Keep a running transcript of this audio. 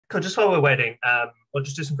Cool. Just while we're waiting, I'll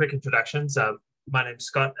just do some quick introductions. My name's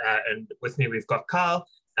Scott, and with me we've got Carl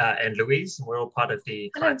and Louise, and we're all part of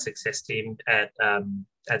the Hello. client success team at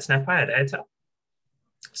SnapHire at Airtel.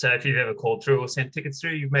 So if you've ever called through or sent tickets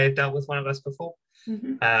through, you may have dealt with one of us before.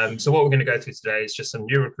 So what we're going to go through today is just some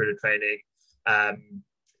new recruiter training,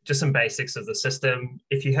 just some basics of the system.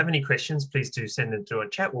 If you have any questions, please do send them through a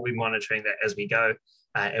chat. We'll be monitoring that as we go,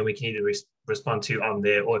 and we can either respond to on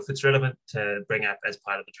there, or if it's relevant to bring up as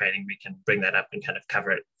part of the training, we can bring that up and kind of cover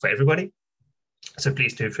it for everybody. So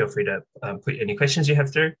please do feel free to put any questions you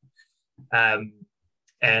have through. And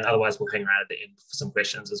otherwise, we'll hang around at the end for some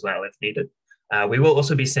questions as well if needed. We will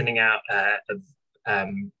also be sending out a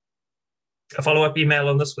follow-up email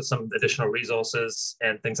on this with some additional resources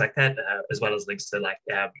and things like that, as well as links to like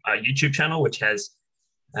our YouTube channel, which has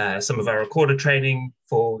some of our recorded training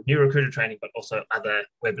for new recruiter training, but also other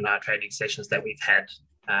webinar training sessions that we've had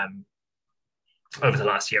over the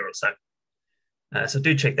last year or so. So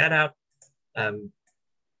do check that out.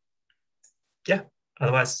 Yeah,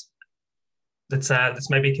 otherwise, let's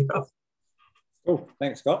maybe kick off. Cool,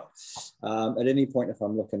 thanks, Scott. At any point, if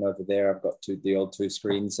I'm looking over there, I've got the old two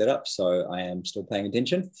screens set up, so I am still paying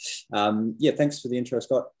attention. Yeah, thanks for the intro,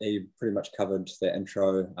 Scott. You pretty much covered the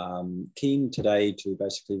intro. Keen today to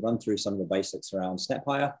basically run through some of the basics around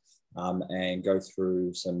SnapHire and go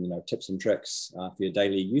through some tips and tricks for your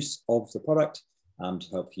daily use of the product to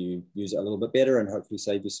help you use it a little bit better and hopefully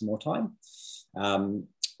save you some more time.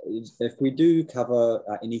 If we do cover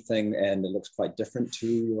anything and it looks quite different to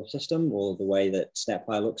your system or the way that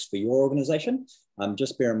SnapHire looks for your organization,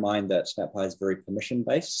 just bear in mind that SnapHire is very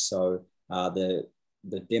permission-based. So the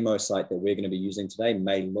demo site that we're going to be using today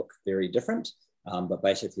may look very different, but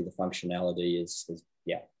basically the functionality is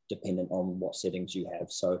dependent on what settings you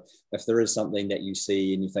have. So if there is something that you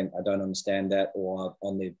see and you think, I don't understand that, or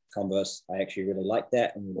on the converse, I actually really like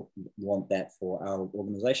that and want that for our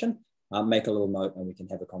organization, make a little note and we can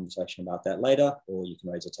have a conversation about that later, or you can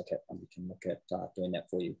raise a ticket and we can look at doing that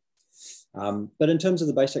for you. But in terms of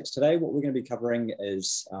the basics today, what we're going to be covering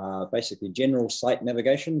is basically general site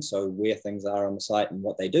navigation, so where things are on the site and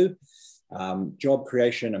what they do, job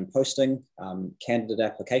creation and posting, candidate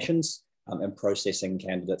applications, and processing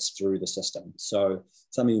candidates through the system. So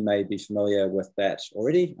some of you may be familiar with that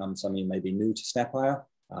already, some of you may be new to SnapHire,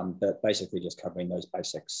 but basically just covering those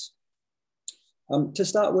basics. To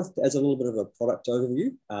start with, as a little bit of a product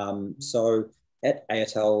overview, so at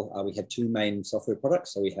Airtel, we have two main software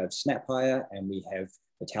products. So we have SnapHire and we have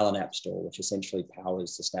the Talent App Store, which essentially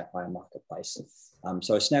powers the SnapHire marketplace.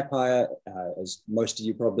 So SnapHire, as most of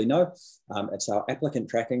you probably know, it's our applicant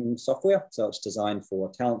tracking software. So it's designed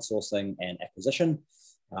for talent sourcing and acquisition.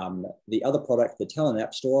 The other product, the Talent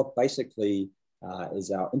App Store, basically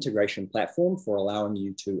is our integration platform for allowing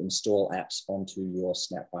you to install apps onto your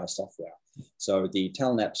SnapHire software. So the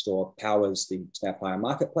Talent App Store powers the SnapHire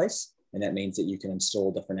marketplace, and that means that you can install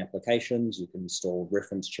different applications, you can install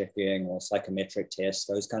reference checking or psychometric tests,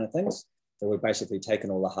 those kind of things. So we've basically taken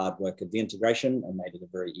all the hard work of the integration and made it a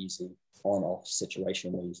very easy on-off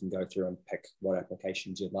situation where you can go through and pick what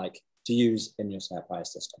applications you'd like to use in your SnapHire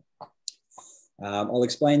system. I'll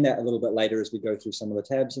explain that a little bit later as we go through some of the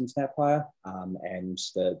tabs in SnapHire and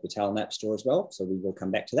the Talent App Store as well, so we will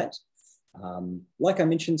come back to that. Like I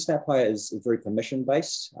mentioned, SnapHire is very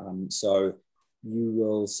permission-based, so you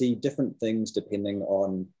will see different things depending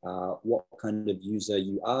on what kind of user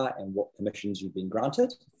you are and what permissions you've been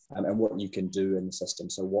granted and what you can do in the system.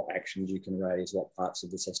 So what actions you can raise, what parts of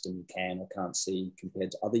the system you can or can't see compared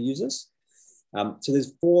to other users. So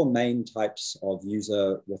there's four main types of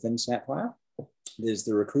user within SnapHire. There's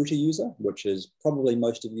the recruiter user, which is probably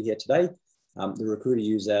most of you here today. The recruiter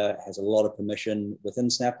user has a lot of permission within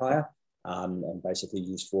SnapHire and basically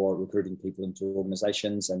used for recruiting people into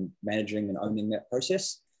organizations and managing and owning that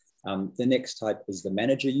process. The next type is the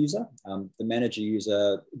manager user. The manager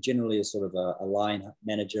user generally is sort of a line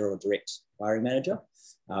manager or direct hiring manager.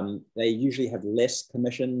 They usually have less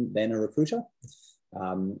permission than a recruiter.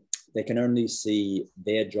 They can only see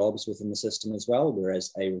their jobs within the system as well,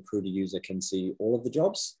 whereas a recruiter user can see all of the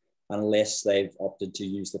jobs unless they've opted to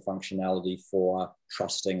use the functionality for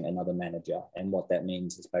trusting another manager. And what that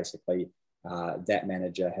means is basically that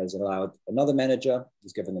manager has allowed another manager,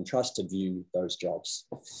 has given them trust to view those jobs.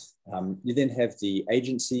 You then have the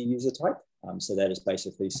agency user type. So that is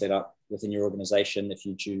basically set up within your organization if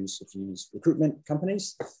you use recruitment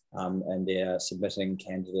companies and they're submitting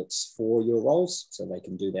candidates for your roles. So they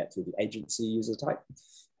can do that through the agency user type.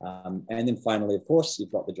 And then finally, of course,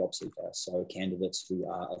 you've got the job seeker. So candidates who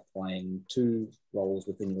are applying to roles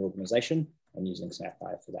within your organization and using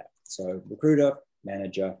SnapHire for that. So recruiter,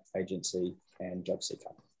 manager, agency, and job seeker.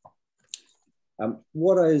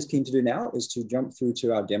 What I was keen to do now is to jump through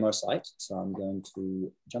to our demo site. So I'm going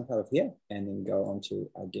to jump out of here and then go onto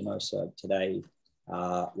our demo site today,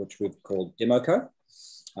 which we've called Democo.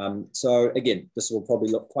 So again, this will probably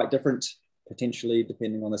look quite different, potentially,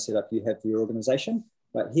 depending on the setup you have for your organization.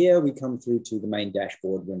 But here we come through to the main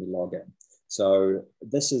dashboard when we log in. So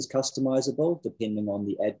this is customizable depending on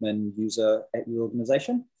the admin user at your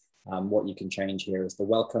organization. What you can change here is the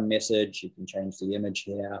welcome message. You can change the image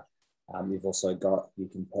here. You've also got, you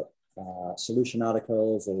can put solution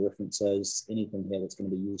articles or references, anything here that's going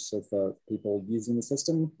to be useful for people using the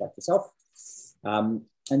system, like yourself. And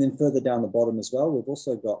then further down the bottom as well, we've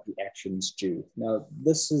also got the actions due. Now,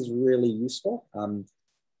 this is really useful.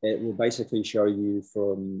 It will basically show you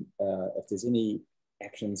from if there's any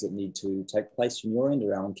actions that need to take place from your end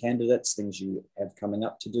around candidates, things you have coming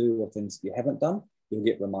up to do or things you haven't done, you'll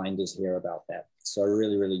get reminders here about that. So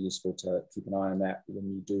really, really useful to keep an eye on that when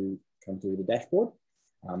you do come through the dashboard.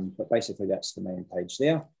 But basically that's the main page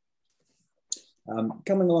there.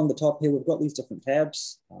 Coming along the top here, we've got these different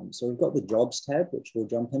tabs. So we've got the jobs tab, which we'll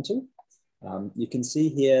jump into. You can see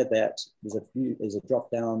here that there's a drop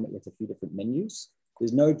down with a few different menus.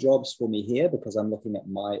 There's no jobs for me here because I'm looking at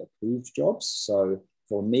my approved jobs. So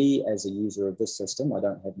for me as a user of this system, I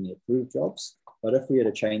don't have any approved jobs. But if we were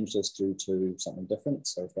to change this to something different,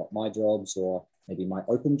 so I've got my jobs or maybe my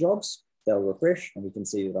open jobs, they'll refresh and we can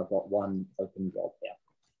see that I've got one open job here.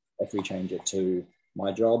 If we change it to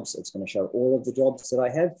my jobs, it's going to show all of the jobs that I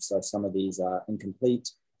have. So some of these are incomplete,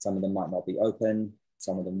 some of them might not be open,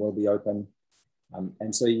 some of them will be open.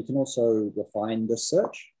 And so you can also refine this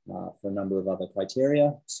search for a number of other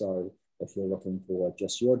criteria. So if you're looking for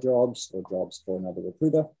just your jobs or jobs for another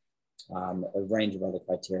recruiter, a range of other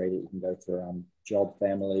criteria that you can go through around job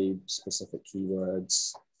family, specific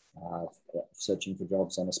keywords, searching for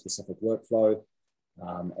jobs on a specific workflow.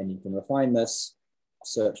 And you can refine this,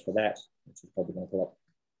 search for that, which is probably going to pull up,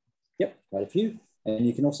 yep, quite a few. And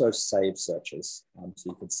you can also save searches. So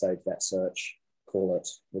you could save that search, call it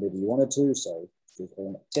whatever you wanted to. So just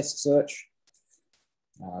call it test search,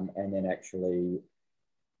 and then actually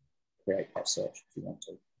create that search if you want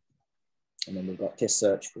to. And then we've got test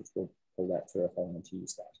search, which will pull that through if I wanted to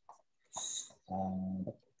use that.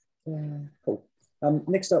 Cool.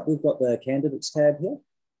 Next up, we've got the candidates tab here.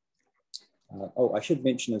 Oh, I should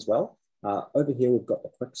mention as well, over here, we've got the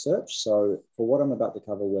quick search. So for what I'm about to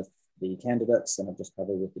cover with the candidates and I've just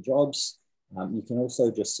covered with the jobs, you can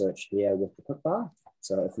also just search here with the quick bar.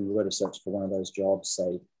 So if we were to search for one of those jobs,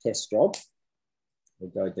 say test job, we'll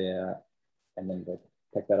go there and then we'll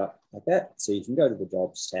pick that up like that. So you can go to the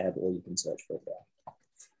jobs tab or you can search for it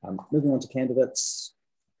there. Moving on to candidates.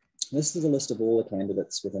 This is a list of all the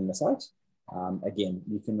candidates within the site. Again,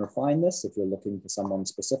 you can refine this if you're looking for someone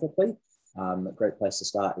specifically. A great place to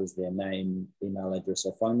start is their name, email address,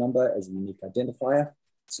 or phone number as a unique identifier.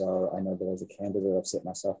 So I know there was a candidate I've set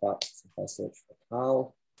myself up. So if I search for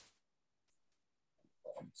Carl,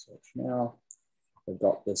 search now, we've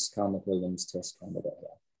got this Carl McWilliams test candidate here.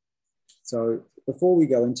 So before we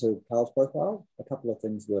go into Carl's profile, a couple of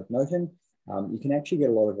things worth noting. You can actually get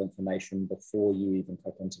a lot of information before you even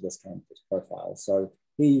click into this candidate's profile. So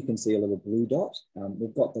here you can see a little blue dot.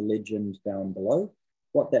 We've got the legend down below.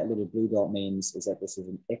 What that little blue dot means is that this is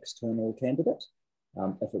an external candidate.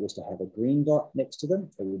 If it was to have a green dot next to them,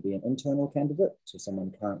 it would be an internal candidate, so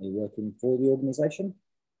someone currently working for the organization.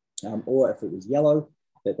 Or if it was yellow,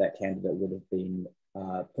 that candidate would have been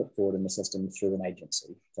put forward in the system through an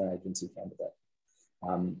agency, so an agency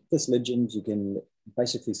candidate. This legend you can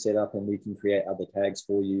basically set up and we can create other tags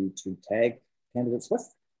for you to tag candidates with.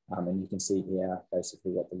 And you can see here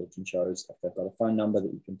basically what the legend shows. If they've got a phone number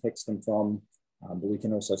that you can text them from, but we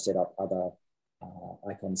can also set up other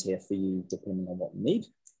icons here for you depending on what you need.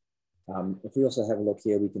 If we also have a look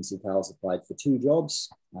here, we can see Carl's applied for 2 jobs.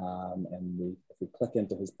 And if we click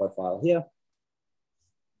into his profile here,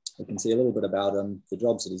 we can see a little bit about him, the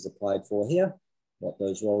jobs that he's applied for here, what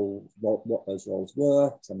those roles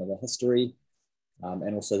were, some of the history,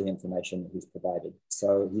 and also the information that he's provided.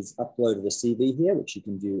 So he's uploaded a CV here, which you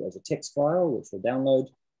can view as a text file, which will download,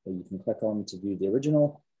 or you can click on to view the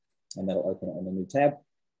original, and that'll open it in a new tab.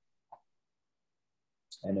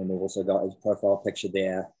 And then we've also got his profile picture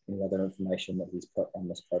there, and other information that he's put on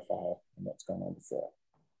this profile and what's gone on before.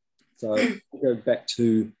 So we'll go back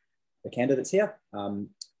to the candidates here.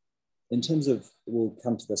 In terms of, we'll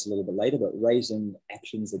come to this a little bit later, but raising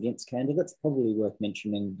actions against candidates, probably worth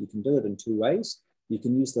mentioning, you can do it in 2 ways. You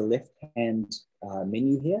can use the left-hand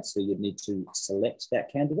menu here. So you'd need to select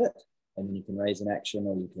that candidate, and then you can raise an action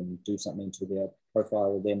or you can do something to their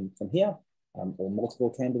profile with them from here, or multiple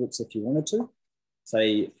candidates if you wanted to.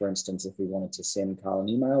 say, for instance, if we wanted to send Carl an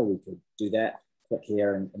email, we could do that, click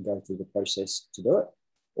here and go through the process to do it.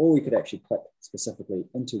 Or we could actually click specifically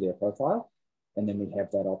into their profile, and then we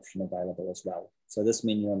have that option available as well. So this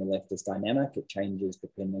menu on the left is dynamic. It changes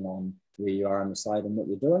depending on where you are on the site and what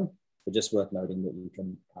you're doing. But just worth noting that you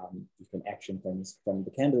can action things from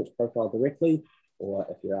the candidate's profile directly, or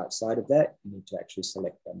if you're outside of that, you need to actually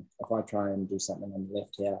select them. If I try and do something on the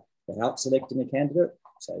left here without selecting a candidate,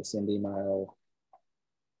 say send email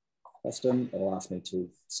custom, it'll ask me to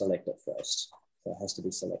select it first. So it has to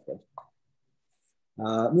be selected.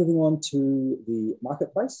 Moving on to the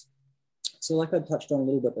marketplace. So like I touched on a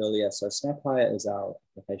little bit earlier, so SnapHire is our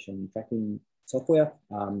application tracking software.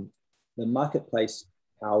 The marketplace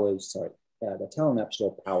powers, the Talent App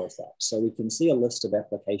Store powers that. So we can see a list of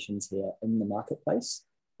applications here in the marketplace.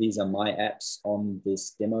 These are my apps on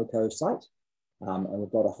this demo code site. And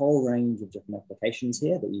we've got a whole range of different applications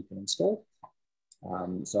here that you can install.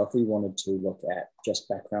 So if we wanted to look at just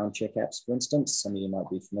background check apps, for instance, some of you might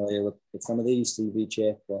be familiar with some of these, CV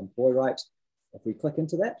Check or Employ Right. If we click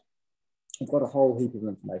into that, we've got a whole heap of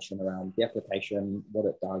information around the application, what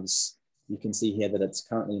it does. You can see here that it's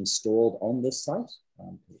currently installed on this site.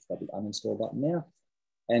 It's got the uninstall button now.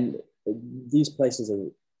 And these places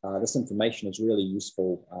are, this information is really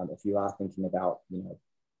useful if you are thinking about,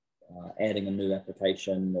 adding a new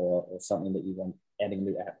application or something that you want, adding a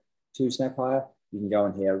new app to SnapHire. You can go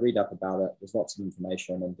in here, read up about it. There's lots of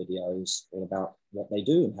information and videos all about what they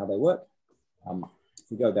do and how they work. If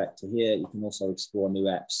we go back to here, you can also explore new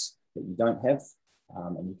apps that you don't have.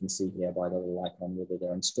 And you can see here by the little icon whether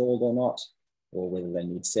they're installed or not, or whether they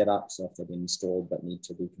need setup. So if they've been installed but need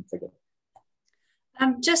to be configured.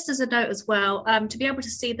 Just as a note as well, to be able to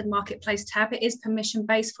see the marketplace tab, it is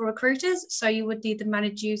permission-based for recruiters. So you would need the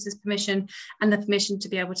manage users permission and the permission to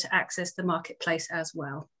be able to access the marketplace as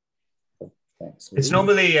well. Thanks. It's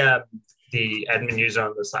normally the admin user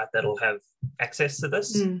on the site that'll have access to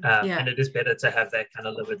this. And it is better to have that kind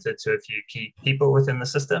of limited to a few key people within the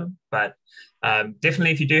system. But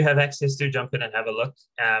definitely if you do have access, do jump in and have a look.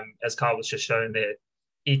 As Carl was just showing there,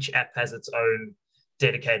 each app has its own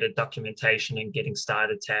dedicated documentation and getting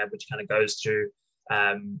started tab, which kind of goes through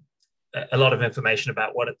a lot of information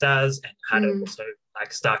about what it does and how to also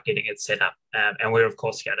start getting it set up. And we're of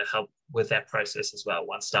course here to help with that process as well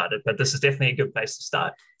once started. But this is definitely a good place to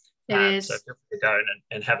start. It is. So feel free to go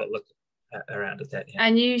and have a look around at that. Yeah.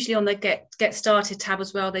 And usually on the get started tab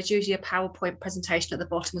as well, there's usually a PowerPoint presentation at the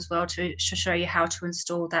bottom as well to show you how to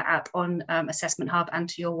install that app on Assessment Hub and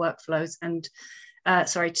to your workflows and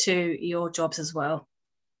to your jobs as well.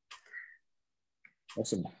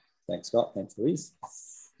 Awesome. Thanks, Scott. Thanks, Louise.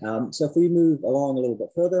 So if we move along a little bit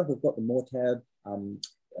further, we've got the More tab.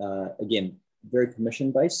 Again, very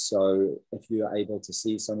permission-based. So if you are able to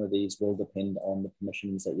see some of these will depend on the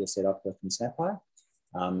permissions that you're set up with in SnapHire.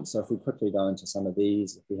 So if we quickly go into some of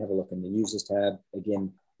these, if we have a look in the Users tab,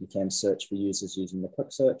 again, you can search for users using the quick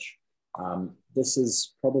search. This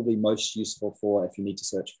is probably most useful for if you need to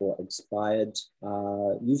search for expired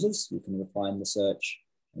users. You can refine the search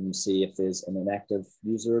and see if there's an inactive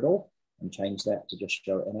user at all and change that to just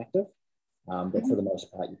show inactive. But for the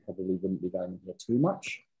most part, you probably wouldn't be going here too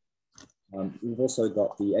much. We've also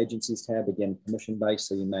got the Agencies tab, again, permission-based,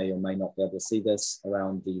 so you may or may not be able to see this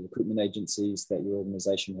around the recruitment agencies that your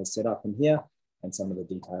organization has set up in here and some of the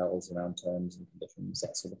details around terms and conditions,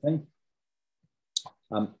 that sort of thing.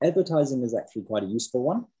 Advertising is actually quite a useful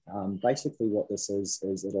one. Basically what this is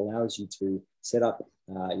it allows you to set up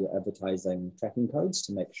your advertising tracking codes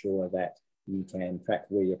to make sure that you can track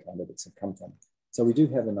where your candidates have come from. So we do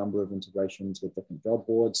have a number of integrations with different job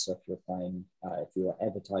boards. So if you're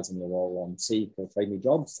advertising your role on Seek or Trade Me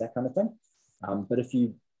Jobs, that kind of thing. But if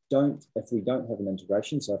we don't have an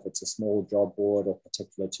integration, so if it's a small job board or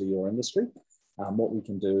particular to your industry, what you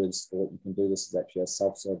can do, this is actually a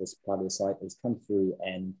self-service part of the site, is come through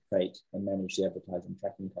and create and manage the advertising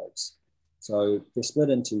tracking codes. So they're split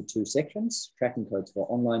into two sections, tracking codes for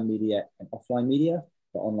online media and offline media.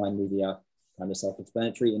 For online media, kind of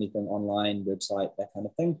self-explanatory, anything online, website, that kind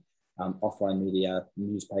of thing. Offline media,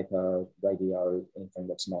 newspaper, radio, anything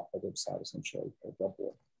that's not a website essentially, or job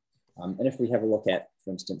board. And if we have a look at,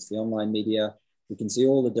 for instance, the online media, we can see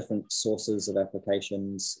all the different sources of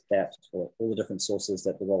applications or all the different sources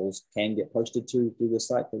that the roles can get posted to through the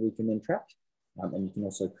site that we can then track. And you can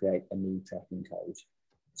also create a new tracking code.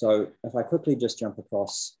 So if I quickly just jump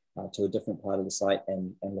across to a different part of the site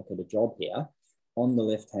and look at a job here, on the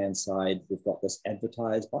left-hand side, we've got this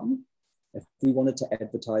advertise button. If we wanted to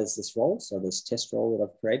advertise this role, so this test role that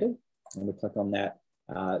I've created, and we click on that,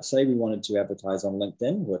 Say we wanted to advertise on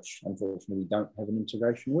LinkedIn, which unfortunately we don't have an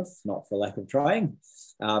integration with, not for lack of trying.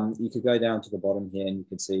 You could go down to the bottom here and you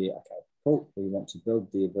can see, okay, cool, we want to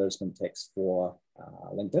build the advertisement text for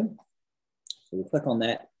LinkedIn. So we'll click on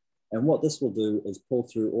that. And what this will do is pull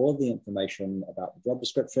through all the information about the job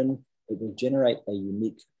description. It will generate a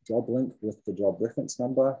unique job link with the job reference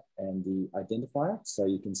number and the identifier. So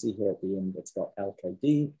you can see here at the end, it's got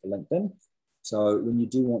LKD for LinkedIn. So when you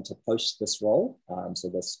do want to post this role, so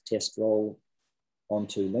this test role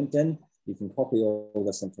onto LinkedIn, you can copy all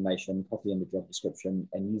this information, copy in the job description,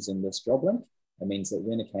 and using this job link, it means that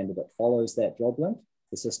when a candidate follows that job link,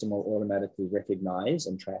 the system will automatically recognize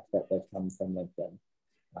and track that they've come from LinkedIn.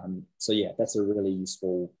 So yeah, that's a really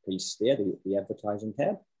useful piece there, the advertising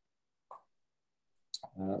tab.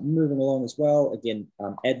 Moving along as well, again,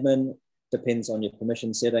 admin depends on your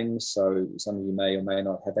permission settings. So some of you may or may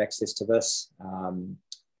not have access to this.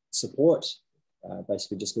 Support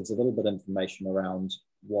basically just gives a little bit of information around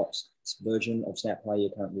what version of SnapHire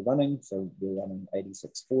you're currently running. So we're running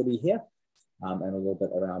 8640 here, and a little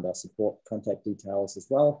bit around our support contact details as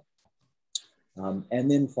well. And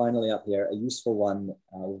then finally up here, a useful one,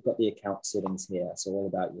 we've got the account settings here. So all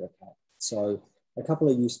about your account. So a couple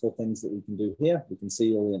of useful things that we can do here. We can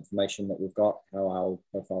see all the information that we've got, how our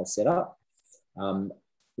profile is set up.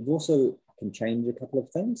 We've also can change a couple of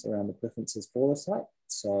things around the preferences for the site.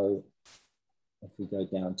 So if we go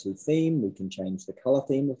down to theme, we can change the color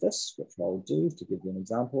theme of this, which I'll do to give you an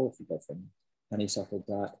example. If we go from honeysuckle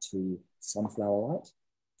dark to sunflower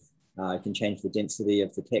light, you can change the density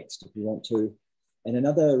of the text if you want to. And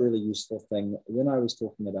another really useful thing, when I was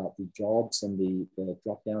talking about the jobs and the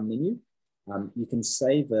drop-down menu, you can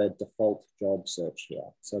save a default job search here.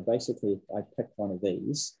 So basically, if I pick one of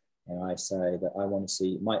these and I say that I want to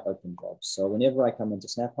see my open jobs. So whenever I come into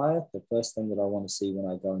SnapHire, the first thing that I want to see when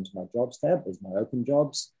I go into my jobs tab is my open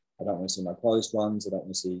jobs. I don't want to see my closed ones. I don't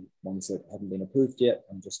want to see ones that haven't been approved yet.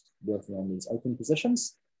 I'm just working on these open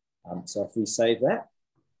positions. So if we save that,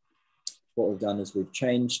 what we've done is we've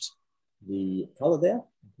changed the color there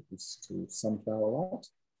to sunflower light.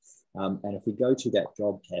 And if we go to that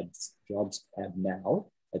jobs tab now,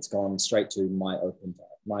 it's gone straight to my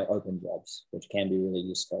open jobs, which can be really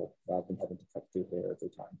useful rather than having to click through here every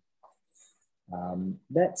time.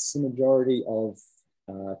 That's the majority of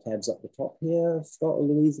tabs up the top here. Scott or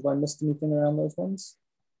Louise, have I missed anything around those ones?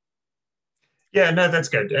 Yeah, no, that's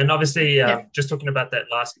good. And obviously, just talking about that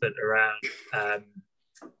last bit around,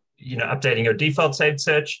 updating your default saved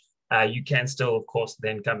search, you can still, of course,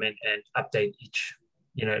 then come in and update each,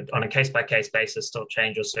 on a case-by-case basis, still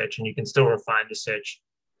change your search, and you can still refine the search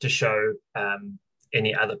to show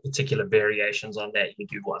any other particular variations on that you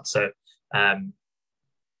do want. So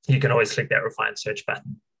you can always click that refine search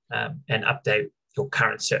button and update your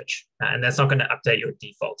current search. And that's not going to update your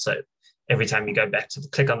default. So every time you go back to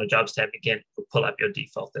click on the jobs tab again, it will pull up your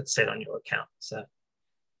default that's set on your account. So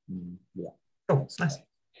yeah, cool, nice.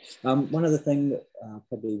 One other thing that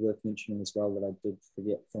probably worth mentioning as well that I did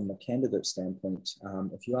forget from the candidate standpoint,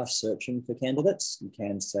 if you are searching for candidates, you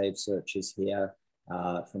can save searches here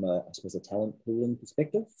from I suppose, a talent pooling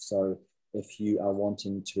perspective. So if you are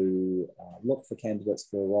wanting to look for candidates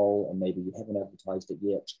for a role and maybe you haven't advertised it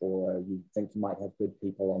yet, or you think you might have good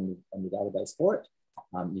people on the database for it,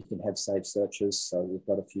 you can have saved searches. So we've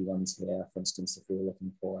got a few ones here. For instance, if we're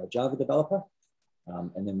looking for a Java developer,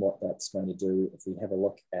 and then what that's going to do, if we have a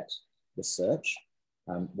look at the search,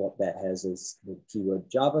 what that has is the keyword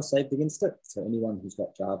Java saved against it. So anyone who's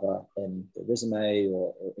got Java in their resume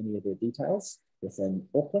or any of their details within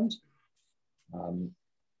Auckland,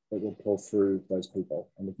 it will pull through those people.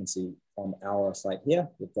 And we can see on our site here,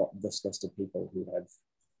 we've got this list of people who have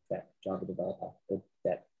that Java developer, or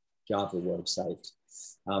that Java word saved.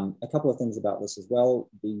 A couple of things about this as well.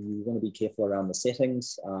 You want to be careful around the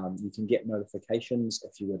settings. You can get notifications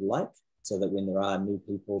if you would like, so that when there are new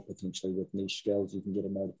people potentially with niche skills, you can get a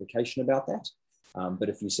notification about that. But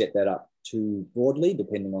if you set that up too broadly,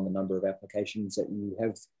 depending on the number of applications that you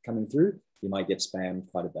have coming through, you might get spammed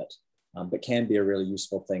quite a bit. But can be a really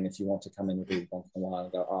useful thing if you want to come in every once in a while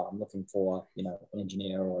and go, oh, I'm looking for an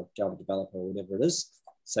engineer or a Java developer or whatever it is,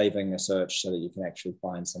 saving a search so that you can actually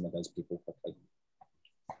find some of those people quickly.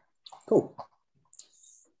 Cool.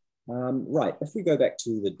 Right, if we go back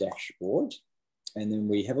to the dashboard and then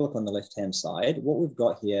we have a look on the left-hand side, what we've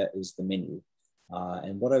got here is the menu.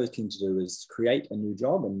 And what I was keen to do is create a new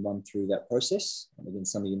job and run through that process. And again,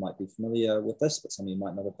 some of you might be familiar with this, but some of you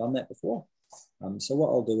might not have done that before. So what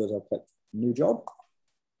I'll do is I'll click new job.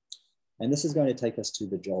 And this is going to take us to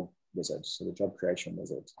the job wizard, so the job creation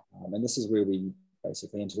wizard. And this is where we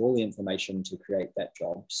basically enter all the information to create that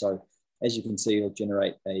job. So As you can see, it'll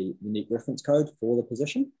generate a unique reference code for the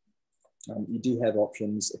position. You do have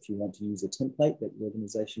options if you want to use a template that your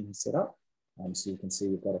organization has set up. So you can see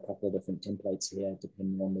we've got a couple of different templates here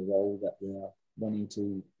depending on the role that we're wanting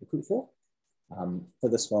to recruit for. For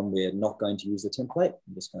this one, we're not going to use a template.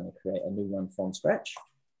 I'm just going to create a new one from scratch.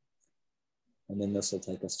 And then this will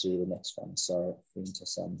take us to the next one. So if we enter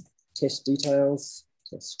some test details,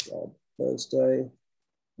 test job Thursday.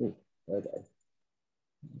 Ooh, Thursday.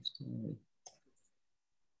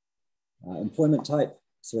 Employment type,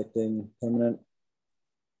 selecting permanent,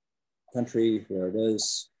 country, where it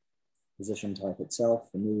is, position type itself,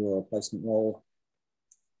 a new or replacement role.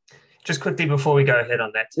 Just quickly before we go ahead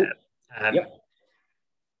on that tab, Yep.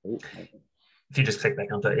 if you just click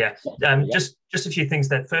back onto it, yeah. Just a few things.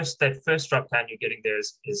 That first drop down you're getting there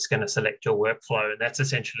is going to select your workflow, and that's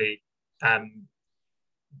essentially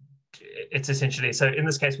so in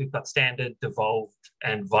this case we've got standard, devolved,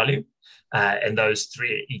 and volume, and those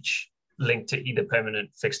three are each linked to either permanent,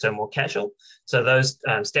 fixed term, or casual. So those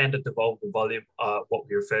standard, devolved, and volume are what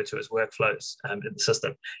we refer to as workflows in the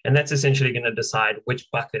system, and that's essentially going to decide which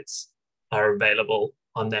buckets are available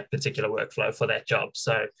on that particular workflow for that job.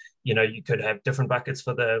 So you could have different buckets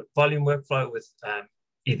for the volume workflow with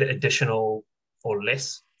either additional or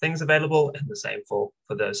less things available, and the same for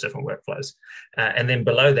those different workflows. And then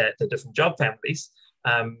below that, the different job families,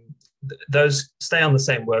 those stay on the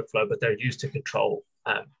same workflow, but they're used to control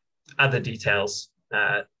other details,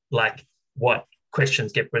 like what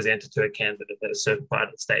questions get presented to a candidate at a certain part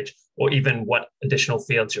of the stage, or even what additional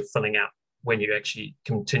fields you're filling out when you actually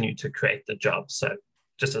continue to create the job. So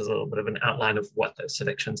just as a little bit of an outline of what those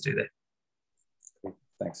selections do there. Cool.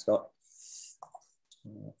 Thanks, Scott.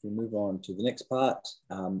 If we move on to the next part,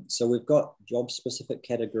 so we've got job-specific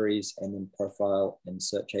categories and then profile and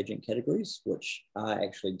search agent categories, which are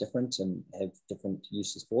actually different and have different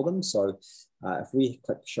uses for them. So if we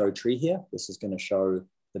click Show Tree here, this is going to show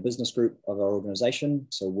the business group of our organization,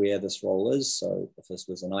 so where this role is. So if this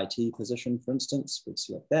was an IT position, for instance, we'd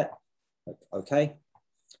select that, click OK.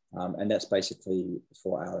 And that's basically,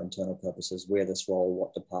 for our internal purposes, where this role,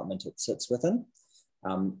 what department it sits within.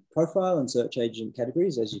 Profile and search agent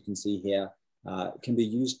categories, as you can see here, can be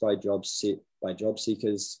used by job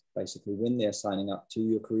seekers. Basically, when they're signing up to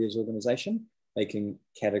your careers organization, they can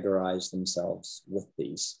categorize themselves with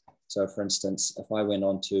these. So for instance, if I went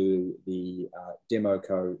onto the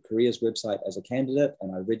Democo careers website as a candidate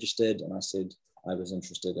and I registered and I said I was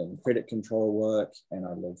interested in credit control work and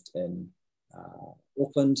I lived in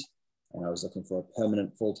Auckland and I was looking for a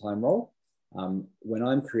permanent full-time role, when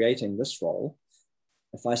I'm creating this role,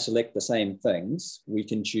 if I select the same things, we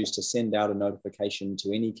can choose to send out a notification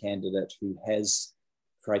to any candidate who has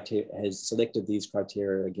selected these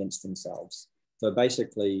criteria against themselves. So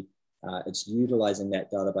basically, it's utilizing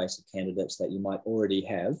that database of candidates that you might already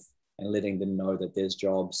have and letting them know that there's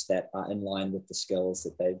jobs that are in line with the skills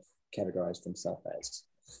that they've categorized themselves as.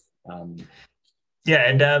 Yeah,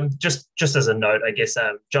 and just as a note, I guess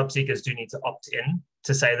job seekers do need to opt in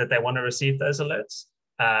to say that they want to receive those alerts.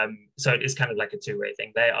 So it is kind of like a two-way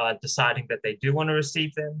thing. They are deciding that they do want to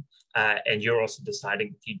receive them, and you're also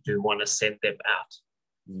deciding if you do want to send them out.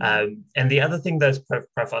 And the other thing those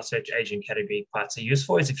profile search agent category parts are used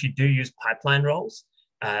for is if you do use pipeline roles,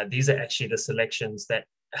 these are actually the selections that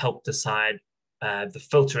help decide the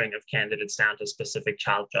filtering of candidates down to specific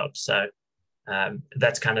child jobs. So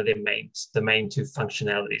that's kind of the main two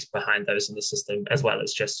functionalities behind those in the system, as well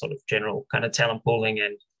as just sort of general kind of talent pooling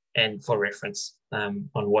and for reference on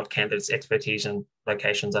what candidates' expertise and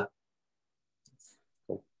locations are.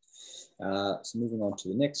 Cool. So moving on to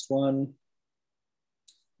the next one.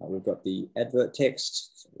 We've got the advert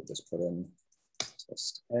text. So we'll just put in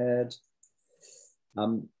test ad.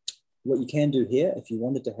 What you can do here, if you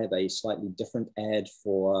wanted to have a slightly different ad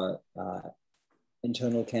for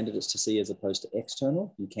internal candidates to see as opposed to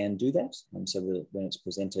external, you can do that. So that when it's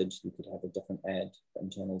presented, you could have a different ad for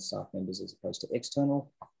internal staff members as opposed to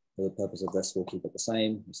external. For the purpose of this, we'll keep it the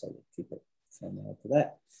same. So we'll keep it the same ad for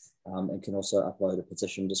that. And can also upload a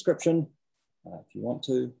position description if you want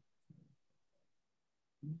to.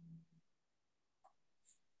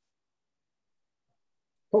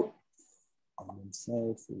 Cool. And then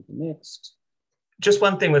save through the next. Just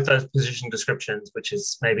one thing with those position descriptions, which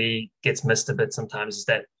is maybe gets missed a bit sometimes, is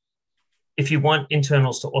that if you want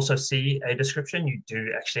internals to also see a description, you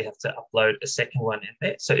do actually have to upload a second one in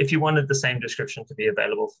there. So if you wanted the same description to be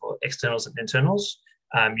available for externals and internals,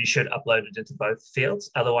 you should upload it into both fields.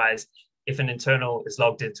 Otherwise, if an internal is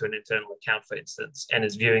logged into an internal account, for instance, and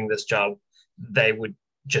is viewing this job, they would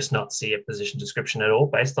just not see a position description at all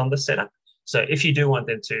based on the setup. So if you do want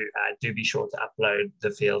them to, do be sure to upload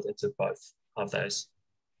the field into both of those,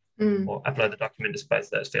 or upload the document into both of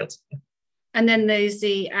those fields. And then there's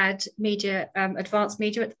the add media, advanced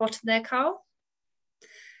media at the bottom there, Carl.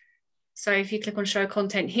 So if you click on show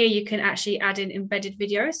content here, you can actually add in embedded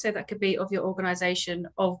videos. So that could be of your organization,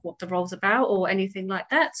 of what the role's about, or anything like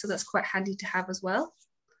that. So that's quite handy to have as well.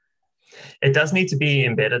 It does need to be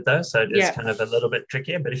embedded though, so it's kind of a little bit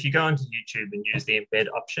trickier. But if you go onto YouTube and use the embed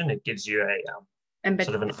option, it gives you a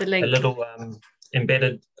sort of a little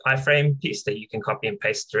embedded iframe piece that you can copy and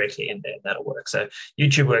paste directly in there. That'll work. So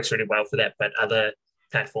YouTube works really well for that, but other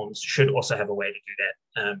platforms should also have a way to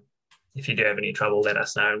do that. If you do have any trouble, let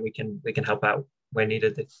us know, and we can help out where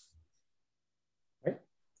needed. Great.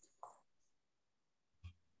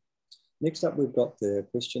 Next up, we've got the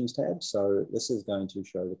questions tab. So this is going to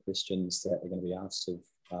show the questions that are going to be asked of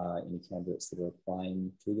any candidates that are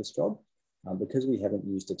applying to this job. Because we haven't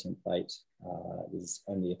used a template, there's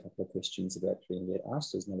only a couple of questions that are actually going to get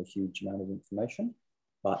asked. There's not a huge amount of information,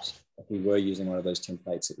 but if we were using one of those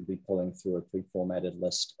templates, it would be pulling through a pre-formatted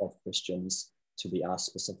list of questions to be asked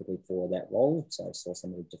specifically for that role. So I saw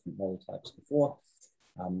some of the different role types before,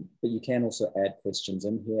 but you can also add questions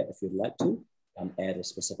in here if you'd like to. Add a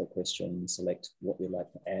specific question, select what you'd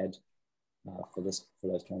like to add for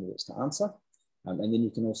those candidates to answer. And then you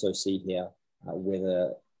can also see here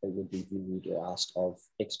whether it would be viewed or asked of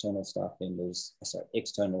external staff members,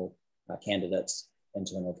 external candidates,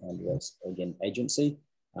 internal candidates, or again, agency,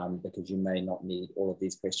 because you may not need all of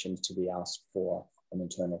these questions to be asked for an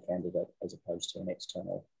internal candidate as opposed to an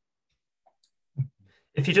external.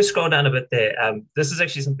 If you just scroll down a bit there, this is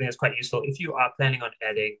actually something that's quite useful. If you are planning on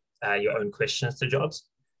adding your own questions to jobs,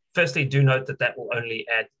 firstly, do note that that will only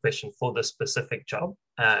add the question for the specific job.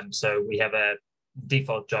 So we have a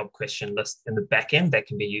default job question list in the back end that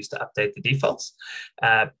can be used to update the defaults.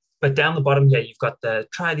 But down the bottom here, you've got the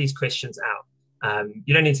try these questions out.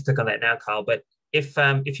 You don't need to click on that now, Carl, but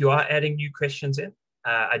if you are adding new questions in,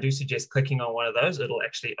 I do suggest clicking on one of those. It'll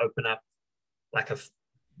actually open up like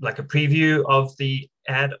a preview of the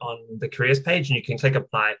ad on the careers page, and you can click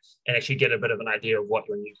apply and actually get a bit of an idea of what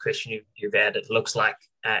your new question you've added looks like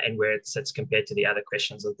and where it sits compared to the other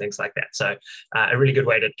questions and things like that. So a really good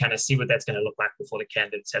way to kind of see what that's going to look like before the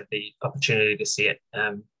candidates have the opportunity to see it,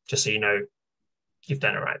 just so you know you've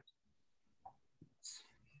done it right.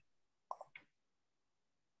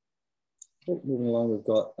 Moving along, we've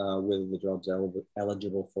got whether the job's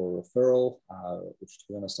eligible for referral, which, to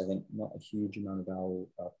be honest, I think not a huge amount of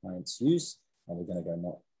our clients use. We're going to go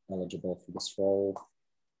not eligible for this role.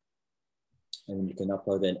 And you can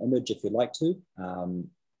upload an image if you'd like to.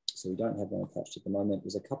 So we don't have one attached at the moment.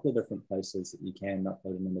 There's a couple of different places that you can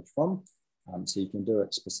upload an image from. So you can do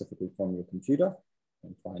it specifically from your computer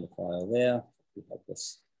and find a file there. We have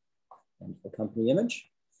this the company image.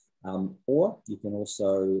 Or you can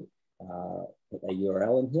also put a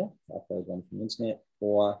URL in here, upload one from the internet,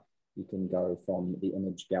 or you can go from the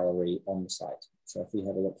image gallery on the site. So if we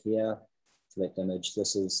have a look here, select image,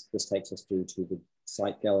 this takes us through to the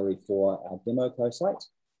site gallery for our demo site.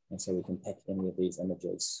 And so we can pick any of these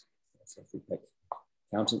images. So if we pick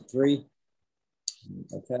Accountant 3,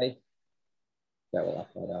 okay, that will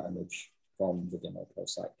upload our image from the demo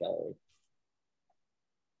site gallery.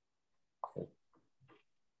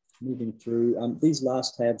 Moving through, these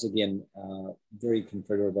last tabs, again, very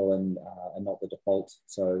configurable and not the default.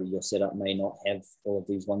 So your setup may not have all of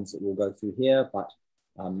these ones that we'll go through here, but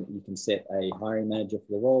you can set a hiring manager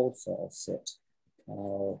for the role. So I'll set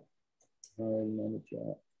hiring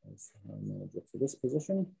manager as the hiring manager for this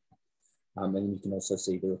position. And you can also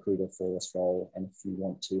see the recruiter for this role. And if you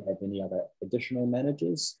want to have any other additional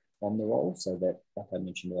managers on the role, so that, like I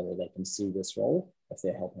mentioned earlier, they can see this role if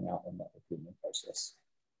they're helping out in that recruitment process.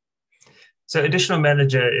 So additional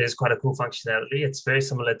manager is quite a cool functionality. It's very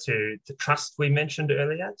similar to the trust we mentioned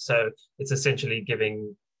earlier. So it's essentially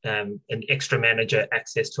giving an extra manager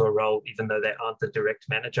access to a role, even though they aren't the direct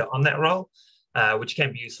manager on that role, which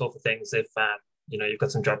can be useful for things if you've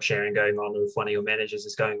got some job sharing going on, or if one of your managers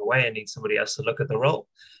is going away and needs somebody else to look at the role.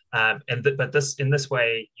 But in this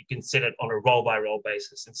way, you can set it on a role-by-role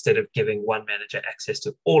basis instead of giving one manager access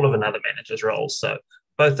to all of another manager's roles. So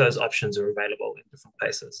both those options are available in different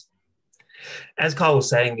places. As Carl was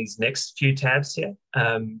saying, these next few tabs here,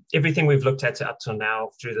 everything we've looked at up till now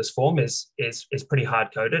through this form is pretty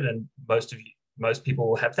hard-coded, and most people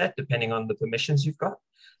will have that depending on the permissions you've got.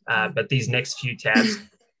 But these next few tabs,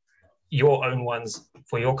 your own ones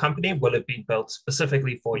for your company, will have been built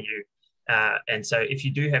specifically for you. And so if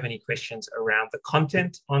you do have any questions around the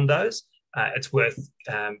content on those, it's worth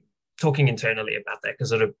talking internally about that,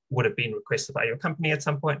 because it would have been requested by your company at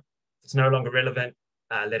some point. If it's no longer relevant,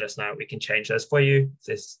 let us know. We can change those for you. If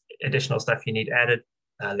there's additional stuff you need added,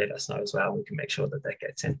 let us know as well. We can make sure that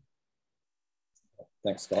gets in.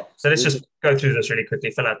 Thanks, Scott. So let's just go through this really quickly,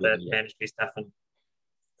 fill out the mandatory stuff.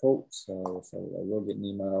 Cool. So I will get an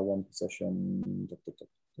email, one position.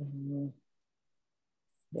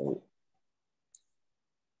 Well,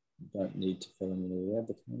 you don't need to fill in any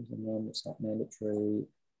advertising one. It's not mandatory.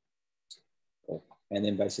 Cool. And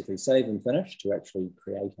then basically save and finish to actually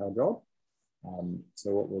create our job.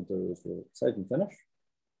 So what we'll do is we'll save and finish.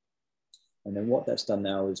 And then what that's done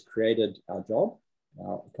now is created our job.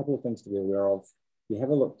 Now, a couple of things to be aware of. If you have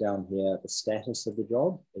a look down here, the status of the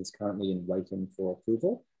job is currently in waiting for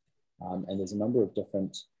approval. And there's a number of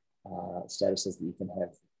different statuses that you can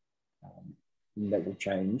have that will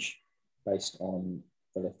change based on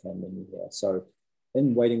the left-hand menu here. So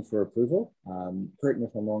in waiting for approval, correct me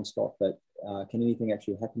if I'm wrong, Scott, but can anything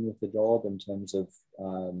actually happen with the job in terms of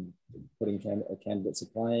putting candidates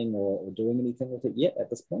applying or doing anything with it yet at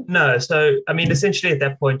this point? No. So, I mean, essentially at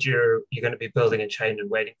that point, you're going to be building a chain and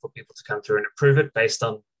waiting for people to come through and approve it based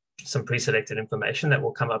on some pre-selected information that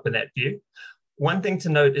will come up in that view. One thing to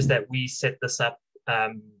note is that we set this up,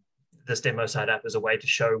 this demo site up as a way to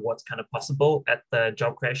show what's kind of possible at the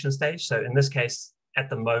job creation stage. So in this case, at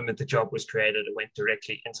the moment the job was created, it went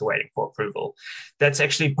directly into waiting for approval. That's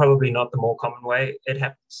actually probably not the more common way it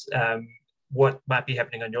happens. What might be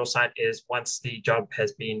happening on your site is once the job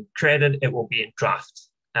has been created, it will be in draft.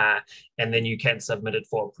 And then you can submit it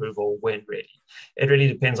for approval when ready. It really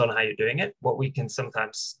depends on how you're doing it. What we can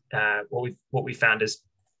sometimes, what we found is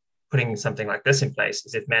putting something like this in place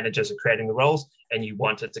is if managers are creating the roles and you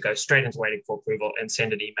want it to go straight into waiting for approval and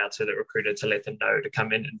send an email to the recruiter to let them know to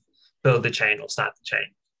come in and build the chain or start the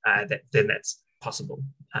chain, then that's possible.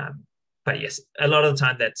 But yes, a lot of the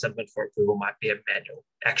time that submit for approval might be a manual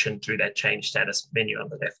action through that change status menu on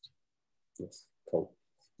the left. Yes, cool.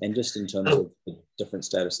 And just in terms of the different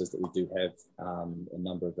statuses that we do have, a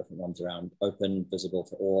number of different ones around open, visible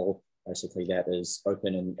to all. Basically, that is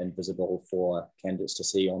open and visible for candidates to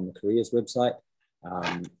see on the careers website.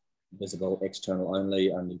 Visible external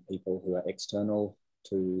only people who are external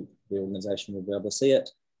to the organization will be able to see it.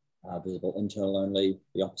 Visible internal only,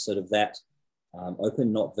 the opposite of that.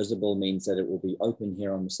 Open, not visible means that it will be open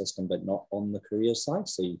here on the system, but not on the careers site.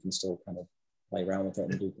 So you can still kind of play around with it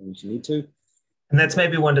and do things you need to. And that's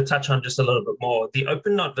maybe one to touch on just a little bit more. The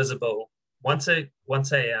open, not visible, once a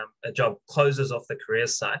job closes off the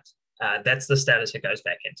careers site, that's the status it goes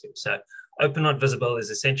back into. So open, not visible is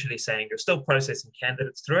essentially saying you're still processing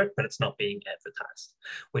candidates through it, but it's not being advertised,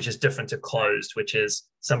 which is different to closed, which is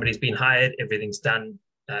somebody's been hired, everything's done.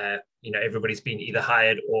 Everybody's been either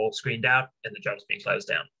hired or screened out and the job's been closed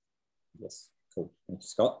down. Yes, cool. Thank you,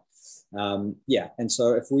 Scott. And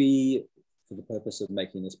so if we, for the purpose of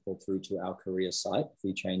making this pull through to our career site, if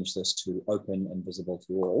we change this to open and visible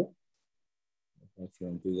to all, if you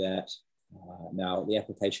want to do that. Now the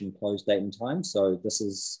application close date and time. So this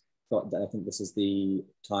is, I think this is the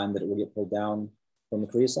time that it will get pulled down from the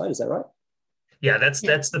career site. Is that right? Yeah, that's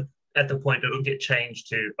at the point it'll get changed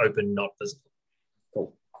to open, not visible.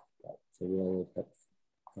 Cool. Right. So we'll put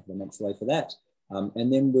a couple of months away for that.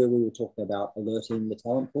 And then where we were talking about alerting the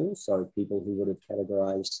talent pool, so people who would have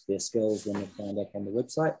categorized their skills when they found up on the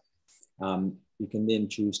website, you can then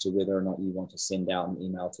choose to whether or not you want to send out an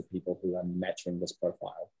email to people who are matching this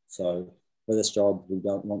profile. So for this job, we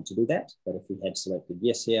don't want to do that, but if we had selected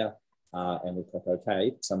yes here and we click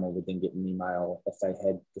OK, someone would then get an email if they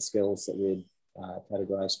had the skills that we had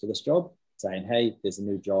categorized for this job, saying, hey, there's a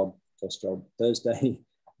new job, first job Thursday,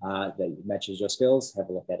 that matches your skills, have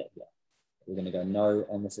a look at it here. We're going to go no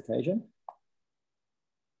on this occasion.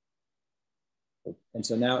 And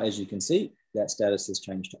so now, as you can see, that status has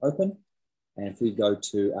changed to open. And if we go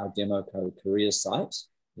to our demo code careers site,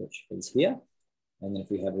 which is here, and then if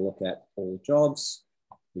we have a look at all jobs,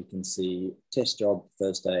 we can see test job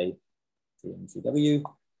Thursday for MCW.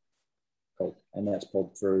 Cool. And that's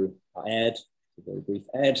pulled through our ad, a very brief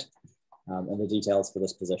ad, and the details for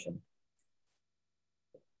this position.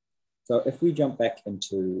 So if we jump back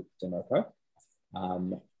into Democo,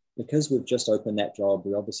 because we've just opened that job,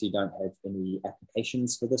 we obviously don't have any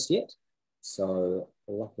applications for this yet. So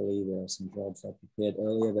luckily there are some jobs I prepared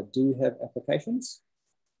earlier that do have applications.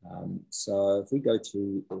 So if we go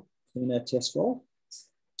to the cleaner test role,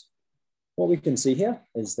 what we can see here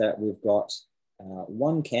is that we've got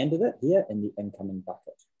one candidate here in the incoming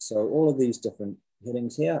bucket. So all of these different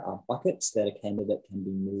headings here are buckets that a candidate can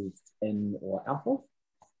be moved in or out of.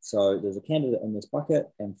 So there's a candidate in this bucket,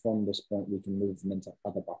 and from this point, we can move them into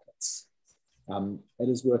other buckets. It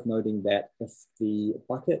is worth noting that if the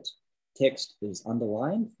bucket text is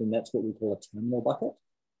underlined, then that's what we call a terminal bucket.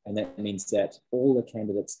 And that means that all the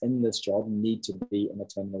candidates in this job need to be in a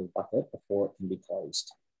terminal bucket before it can be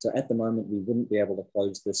closed. So at the moment, we wouldn't be able to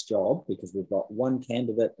close this job because we've got one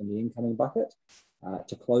candidate in the incoming bucket.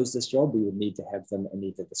 To close this job, we would need to have them in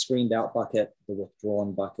either the screened out bucket, the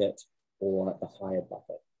withdrawn bucket, or the hired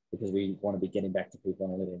bucket, because we want to be getting back to people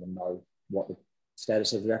and letting them know what the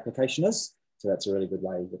status of their application is. So that's a really good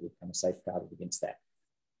way that we've kind of safeguarded against that.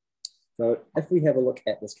 So if we have a look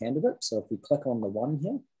at this candidate, so if we click on the one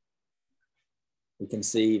here, we can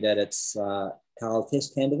see that it's Carl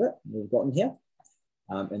test candidate we've gotten here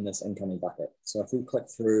in this incoming bucket. So if we click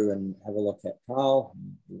through and have a look at Carl,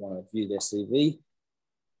 we want to view their CV.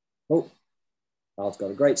 Oh, Carl's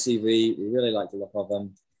got a great CV. We really like the look of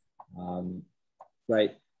him.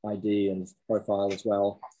 Great ID and profile as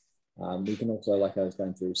well. We can also, like I was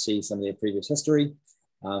going through, see some of their previous history.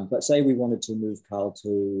 But say we wanted to move Carl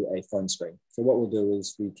to a phone screen. So what we'll do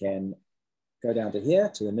is we can go down to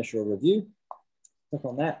here to initial review, click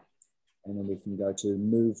on that, and then we can go to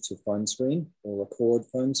move to phone screen or record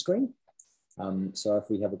phone screen. So if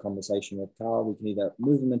we have a conversation with Carl, we can either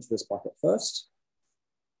move him into this bucket first,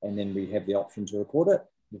 and then we have the option to record it.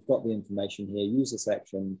 We've got the information here, use this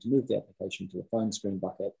action to move the application to a phone screen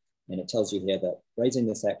bucket. And it tells you here that raising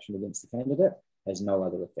this action against the candidate has no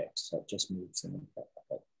other effect. So it just moves them into that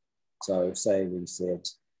bucket. So say we said,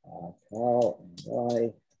 Carl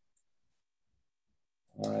and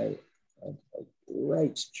I had a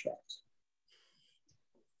great chat.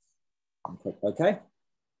 And click OK.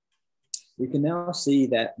 We can now see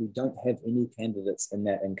that we don't have any candidates in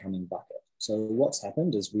that incoming bucket. So what's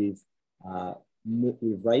happened is we've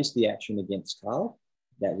raised the action against Carl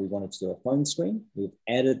that we wanted to do a phone screen. We've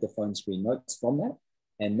added the phone screen notes from that,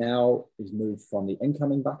 and now is moved from the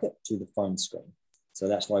incoming bucket to the phone screen. So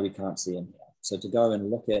that's why we can't see him here. So to go and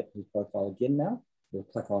look at his profile again now, we'll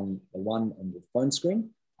click on the one in the phone screen,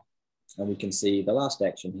 and we can see the last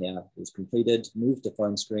action here is completed, moved to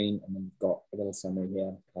phone screen, and then we've got a little summary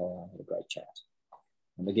here. Carl had a great chat.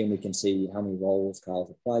 And again, we can see how many roles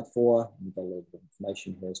Carl's applied for, and we've got a little bit of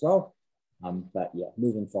information here as well. But yeah,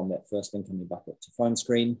 moving from that first incoming bucket to phone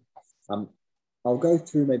screen. I'll go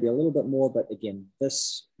through maybe a little bit more, but again,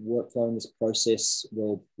 this workflow and this process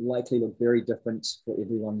will likely look very different for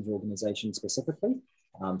everyone's organization specifically.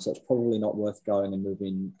 So it's probably not worth going and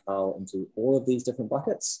moving Carl into all of these different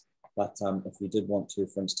buckets. But if we did want to,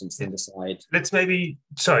 for instance, then decide. Let's maybe,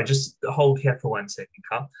 sorry, just hold here for 1 second,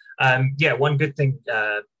 Carl. Yeah, one good thing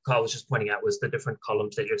Carl was just pointing out was the different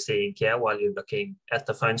columns that you're seeing here while you're looking at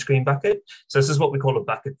the phone screen bucket. So this is what we call a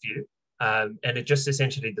bucket view. And it just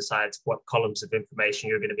essentially decides what columns of information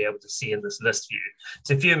you're going to be able to see in this list view.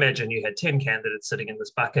 So if you imagine you had 10 candidates sitting in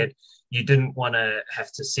this bucket, you didn't want to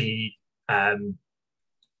have to see,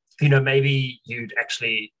 maybe you'd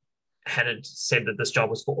actually had it said that this job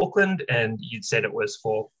was for Auckland and you'd said it was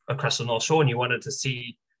for across the North Shore and you wanted to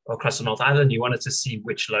see, or across the North Island, you wanted to see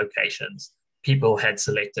which locations people had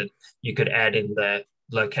selected. You could add in the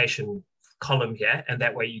location column here, and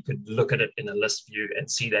that way you could look at it in a list view and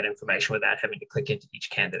see that information without having to click into each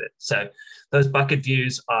candidate. So those bucket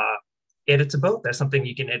views are editable. That's something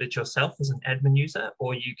you can edit yourself as an admin user,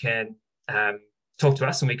 or you can talk to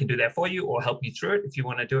us and we can do that for you, or help you through it if you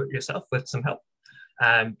want to do it yourself with some help.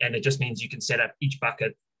 And it just means you can set up each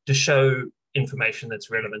bucket to show information that's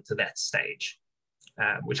relevant to that stage,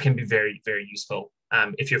 which can be very, very useful.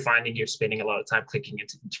 If you're finding you're spending a lot of time clicking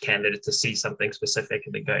into each candidate to see something specific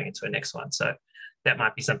and then going into a next one. So that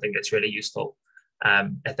might be something that's really useful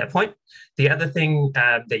at that point. The other thing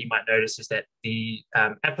that you might notice is that the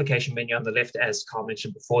application menu on the left, as Carl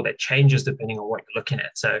mentioned before, that changes depending on what you're looking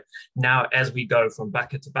at. So now as we go from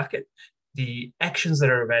bucket to bucket, the actions that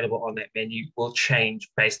are available on that menu will change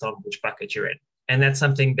based on which bucket you're in. And that's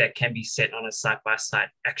something that can be set on a site-by-site,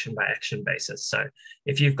 action-by-action basis. So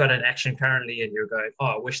if you've got an action currently and you're going, oh,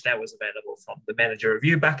 I wish that was available from the manager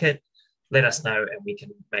review bucket, let us know and we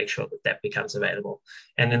can make sure that that becomes available.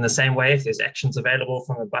 And in the same way, if there's actions available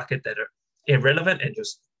from a bucket that are irrelevant and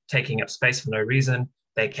just taking up space for no reason,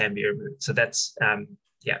 they can be removed. So that's,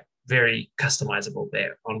 very customizable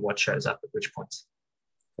there on what shows up at which points.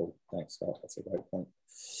 Cool, thanks, Scott. That's a great point.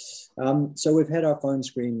 So we've had our phone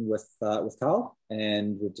screen with Carl,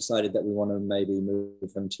 and we've decided that we want to maybe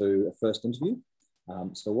move him to a first interview.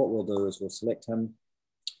 So what we'll do is we'll select him.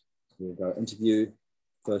 We'll go interview,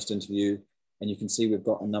 first interview, and you can see we've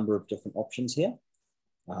got a number of different options here.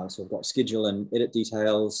 So we've got schedule and edit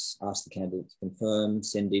details, ask the candidate to confirm,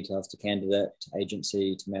 send details to candidate, to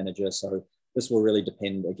agency, to manager. So this will really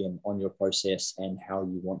depend, again, on your process and how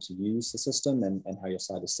you want to use the system and how your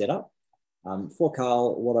site is set up. For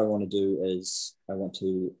Carl, what I want to do is I want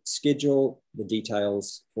to schedule the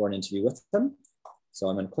details for an interview with him. So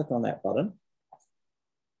I'm going to click on that button.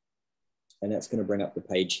 And that's going to bring up the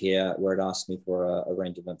page here where it asks me for a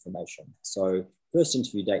range of information. So first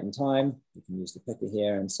interview date and time, you can use the picker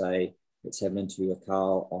here and say, let's have an interview with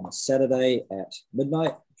Carl on a Saturday at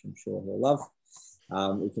midnight, which I'm sure he'll love.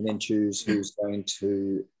 We can then choose who's going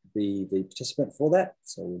to be the participant for that.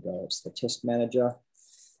 So we'll go, it's the test manager.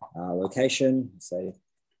 Location, say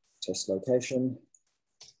test location,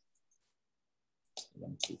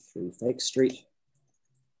 123 Fake Street.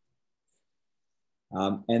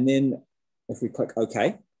 And then if we click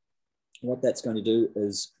OK, what that's going to do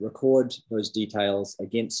is record those details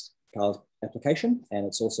against Carl's application. And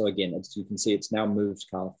it's also, again, as you can see, it's now moved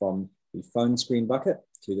Carl from the phone screen bucket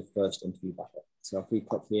to the first interview bucket. So if we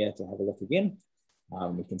click here to have a look again,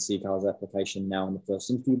 we can see Carl's application now in the first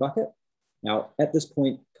interview bucket. Now, at this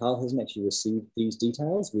point, Carl hasn't actually received these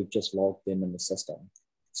details. We've just logged them in the system.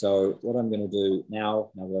 So what I'm going to do now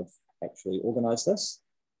that I've actually organized this,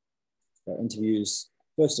 so interviews,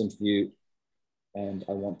 first interview, and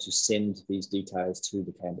I want to send these details to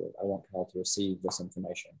the candidate. I want Carl to receive this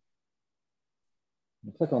information.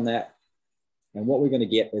 Click on that. And what we're going to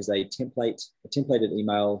get is a templated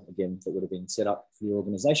email, again, that would have been set up for your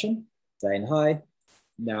organization, saying, hi.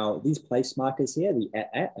 Now, these place markers here, the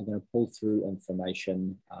 @ are going to pull through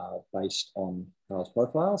information based on Carl's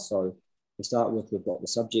profile. So to start with, we've got the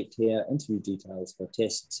subject here, interview details for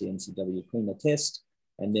test, CNCW cleaner test,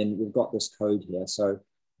 and then we've got this code here. So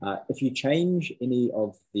if you change any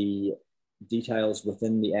of the details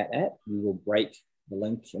within the @ you will break the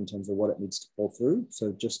link in terms of what it needs to pull through.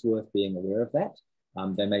 So just worth being aware of that.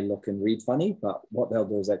 They may look and read funny, but what they'll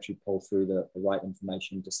do is actually pull through the right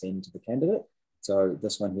information to send to the candidate. So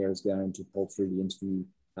this one here is going to pull through the interview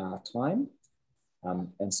time.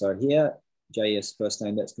 And so here, JS first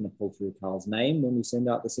name, that's going to pull through Carl's name when we send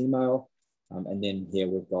out this email. And then here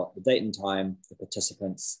we've got the date and time, the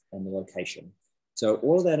participants, and the location. So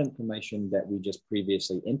all of that information that we just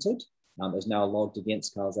previously entered is now logged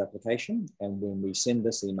against Carl's application. And when we send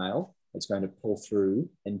this email, it's going to pull through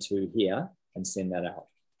into here and send that out.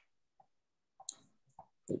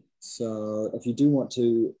 So if you do want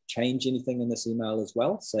to change anything in this email as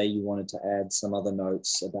well, say you wanted to add some other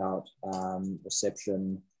notes about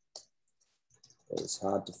reception is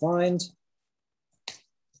hard to find,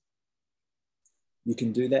 you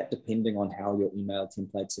can do that depending on how your email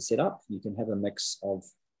templates are set up. You can have a mix of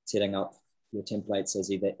setting up your templates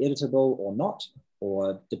as either editable or not,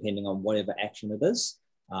 or depending on whatever action it is.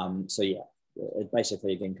 So yeah, it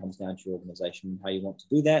basically again comes down to your organization, how you want to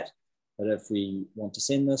do that. But if we want to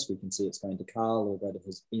send this, we can see it's going to Carl. We'll go to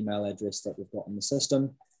his email address that we've got in the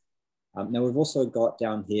system. Now we've also got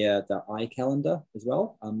down here the iCalendar as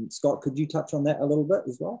well. Scott, could you touch on that a little bit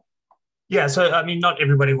as well? Yeah, so I mean, not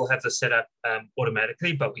everybody will have this set up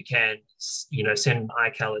automatically, but we can, send an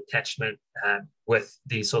iCal attachment with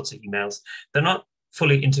these sorts of emails. They're not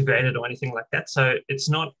fully integrated or anything like that, so it's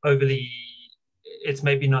not overly. It's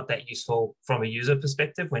maybe not that useful from a user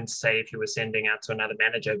perspective when, say, if you were sending out to another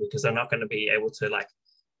manager, because they're not going to be able to like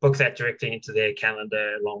book that directly into their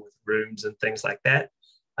calendar along with rooms and things like that.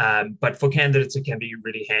 But for candidates, it can be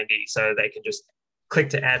really handy, so they can just click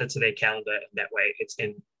to add it to their calendar, and that way it's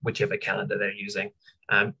in whichever calendar they're using.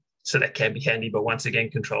 So that can be handy, but once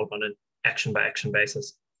again, controlled on an action by action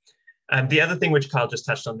basis. The other thing which Carl just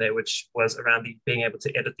touched on there, which was around being able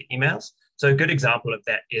to edit the emails. So a good example of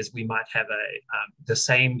that is we might have the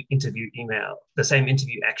same interview email, the same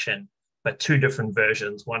interview action, but two different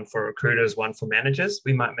versions, one for recruiters, one for managers.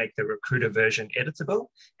 We might make the recruiter version editable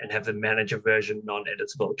and have the manager version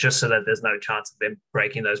non-editable, just so that there's no chance of them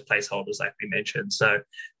breaking those placeholders like we mentioned. So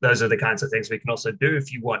those are the kinds of things we can also do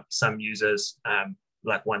if you want some users,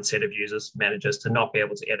 like one set of users, managers, to not be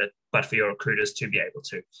able to edit, but for your recruiters to be able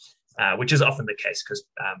to. Which is often the case because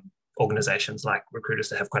organizations like recruiters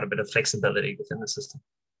to have quite a bit of flexibility within the system.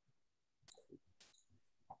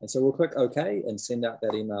 And so we'll click OK and send out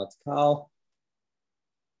that email to Carl.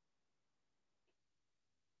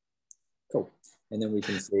 Cool. And then we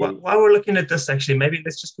can see. While we're looking at this, actually, maybe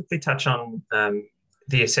let's just quickly touch on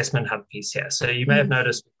the assessment hub piece here. So you may have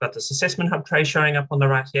noticed we've got this assessment hub tray showing up on the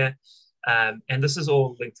right here. And this is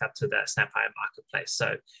all linked up to the SnapHire marketplace.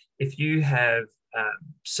 So if you have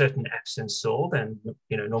certain apps installed, and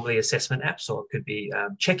normally assessment apps, or it could be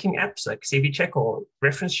checking apps like CV check or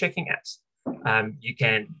reference checking apps, you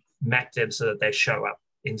can map them so that they show up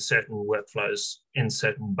in certain workflows in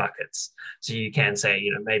certain buckets. So you can say,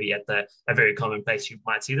 maybe at a very common place you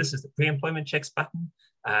might see this is the pre-employment checks button.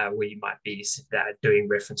 where you might be doing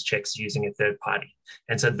reference checks using a third party.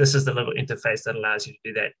 And so this is the little interface that allows you to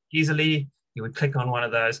do that easily. You would click on one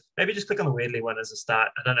of those, maybe just click on the Weirdly one as a start.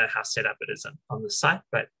 I don't know how set up it is on the site,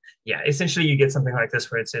 but yeah, essentially you get something like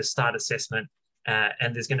this where it says start assessment,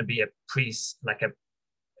 and there's going to be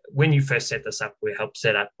when you first set this up, we help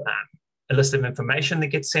set up a list of information that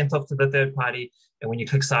gets sent off to the third party. And when you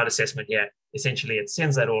click start assessment here, essentially it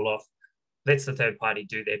sends that all off, lets the third party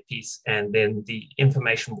do their piece, and then the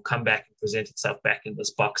information will come back and present itself back in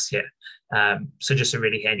this box here. So just a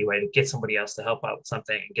really handy way to get somebody else to help out with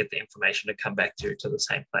something and get the information to come back to the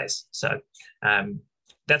same place. So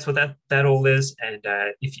that's what that all is. And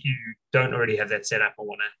if you don't already have that set up or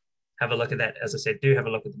want to have a look at that, as I said, do have a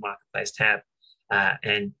look at the Marketplace tab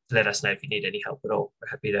and let us know if you need any help at all. We're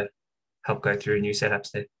happy to help go through new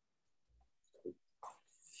setups there.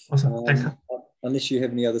 Awesome. Thanks. Unless you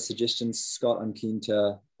have any other suggestions, Scott, I'm keen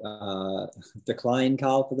to decline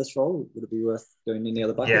Carl for this role. Would it be worth doing any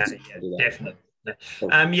other buckets? Yeah, definitely. Cool.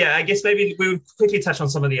 Yeah, I guess maybe we'll quickly touch on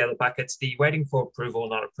some of the other buckets. The waiting for approval,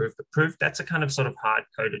 not approved, approved. That's a kind of sort of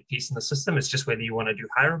hard-coded piece in the system. It's just whether you want to do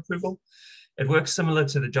hire approval. It works similar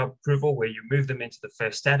to the job approval where you move them into the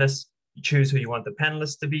first status. You choose who you want the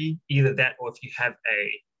panelists to be, either that or if you have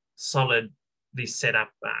a solidly set up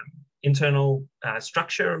internal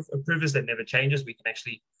structure of approvers that never changes, we can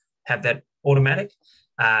actually have that automatic.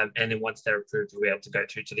 And then once they're approved, we'll be able to go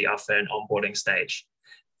through to the offer and onboarding stage.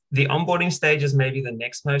 The onboarding stage is maybe the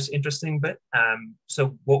next most interesting bit.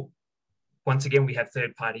 Once again, we have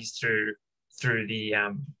third parties through the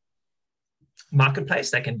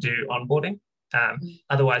marketplace that can do onboarding.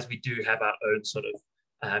 Otherwise, we do have our own sort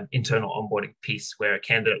of internal onboarding piece where a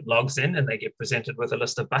candidate logs in and they get presented with a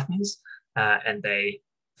list of buttons and they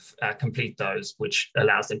complete those, which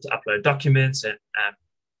allows them to upload documents and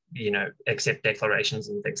accept declarations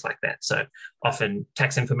and things like that. So often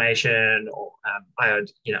tax information or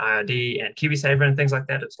IRD and KiwiSaver and things like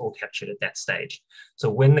that, it's all captured at that stage. So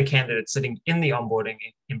when the candidate's sitting in the onboarding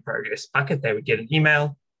in progress bucket, they would get an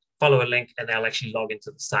email, follow a link, and they'll actually log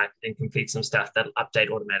into the site and complete some stuff that'll update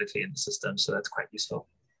automatically in the system. So that's quite useful.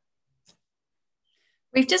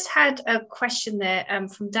 We've just had a question there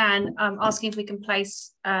from Dan asking if we can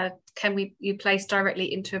place, you place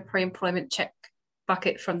directly into a pre-employment check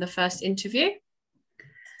bucket from the first interview?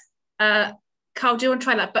 Carl, do you want to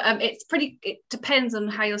try that? But it depends on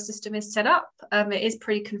how your system is set up. It is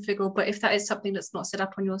pretty configurable, but if that is something that's not set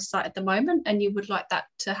up on your site at the moment and you would like that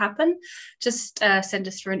to happen, just send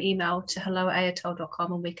us through an email to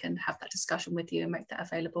hello@airtel.com and we can have that discussion with you and make that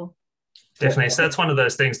available. Definitely. So that's one of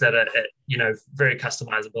those things that are, very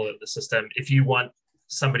customizable in the system. If you want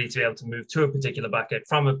somebody to be able to move to a particular bucket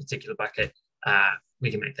from a particular bucket, we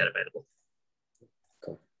can make that available.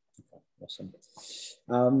 Cool.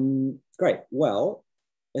 Awesome. Great. Well,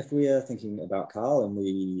 if we are thinking about Carl and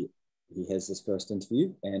he has this first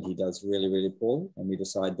interview and he does really, really poorly and we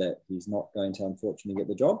decide that he's not going to unfortunately get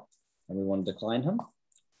the job and we want to decline him,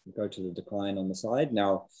 we go to the decline on the side.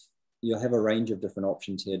 Now, you'll have a range of different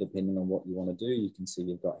options here depending on what you want to do. You can see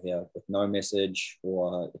you've got here with no message,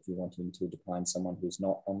 or if you want him to decline someone who's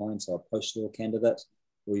not online, so a postal candidate,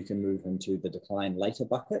 or you can move him to the decline later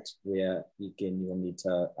bucket where, again, you'll need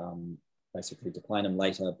to basically decline him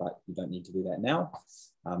later, but you don't need to do that now.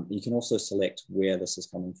 You can also select where this is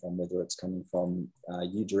coming from, whether it's coming from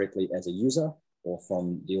you directly as a user or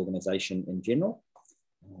from the organization in general.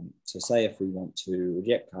 So say if we want to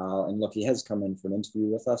reject Carl, and look, he has come in for an interview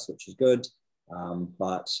with us, which is good,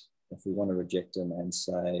 but if we want to reject him and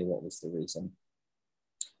say, what was the reason?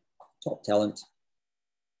 Top talent.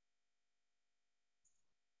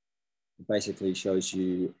 It basically shows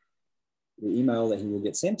you the email that he will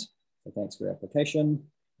get sent. So thanks for your application.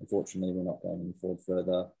 Unfortunately, we're not going forward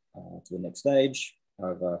further to the next stage.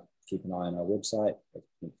 However, keep an eye on our website for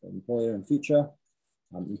the employer in future.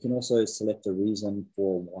 You can also select a reason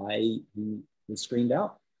for why he was screened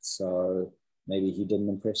out. So maybe he didn't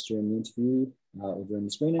impress during the interview or during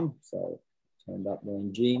the screening, so turned up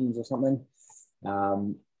wearing jeans or something.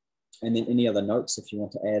 And then any other notes if you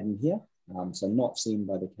want to add in here. So not seen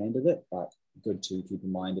by the candidate, but good to keep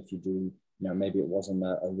in mind if you do, maybe it wasn't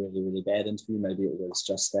a really, really bad interview. Maybe it was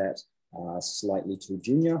just that slightly too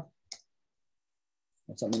junior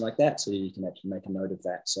or something like that. So you can actually make a note of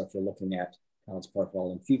that. So if you're looking at Carl's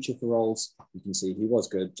profile in future for roles, you can see he was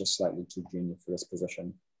good, just slightly too junior for this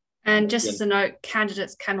position. And just as a note,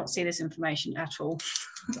 candidates cannot see this information at all.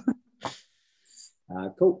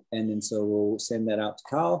 Cool. And then so we'll send that out to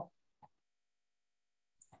Carl.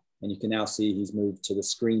 And you can now see he's moved to the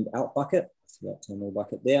screened out bucket. So that terminal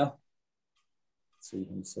bucket there. See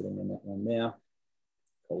him sitting in that one there.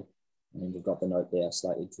 Cool. And we've got the note there,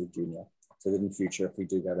 slightly too junior. So that in future, if we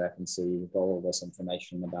do go back and see, we've got all this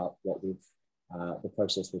information about what we've, the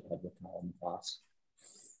process we've had with Carl in the past.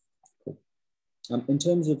 Cool. In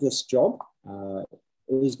terms of this job,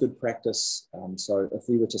 it is good practice. So if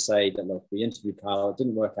we were to say that, look, we interviewed Carl, it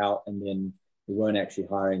didn't work out, and then we weren't actually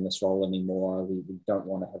hiring this role anymore, we don't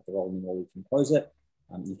want to have the role anymore, we can close it.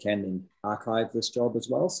 You can then archive this job as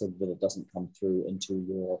well so that it doesn't come through into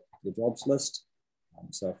your jobs list.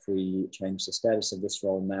 So if we change the status of this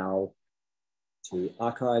role now to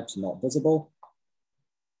archived, not visible.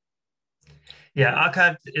 Yeah,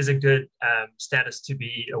 archived is a good status to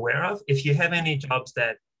be aware of. If you have any jobs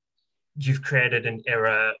that you've created an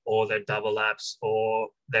error or they're double laps or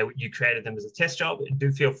you created them as a test job,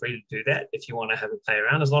 do feel free to do that if you want to have a play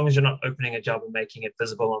around. As long as you're not opening a job and making it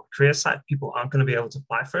visible on the career site, people aren't going to be able to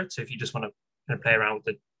apply for it. So if you just want to kind of play around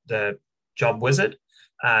with the job wizard,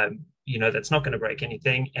 that's not going to break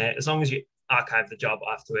anything. And as long as you archive the job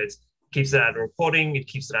afterwards, it keeps it out of reporting, it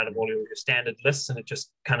keeps it out of all your standard lists, and it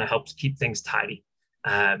just kind of helps keep things tidy.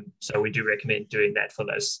 So we do recommend doing that for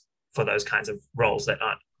those kinds of roles that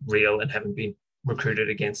aren't real and haven't been recruited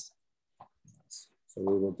against. So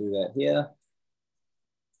we will do that here.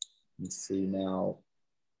 Let's see now.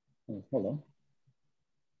 Oh, hold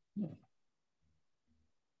on.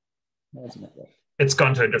 Why isn't that right? It's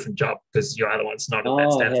gone to a different job because your other one's not in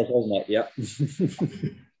that status. Oh, wasn't it?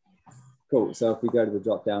 Yep. Cool. So if we go to the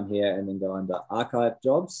drop down here and then go under archive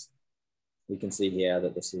jobs, we can see here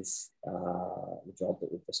that this is the job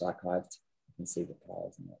that we've just archived. You can see the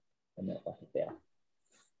Carl's in that bucket there.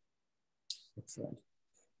 Excellent.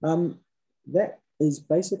 That is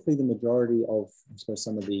basically the majority of, I suppose,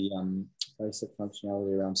 some of the basic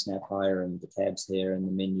functionality around SnapHire and the tabs here and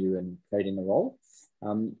the menu and creating a role.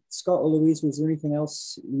 Scott or Louise, was there anything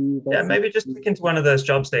else you guys? Yeah, maybe just click into one of those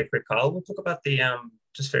jobs there quick, Carl. We'll talk about the,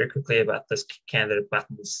 just very quickly about this candidate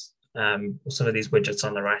buttons, or some of these widgets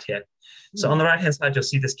on the right here. So on the right-hand side, you'll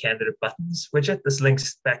see this candidate buttons widget. This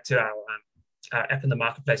links back to our app in the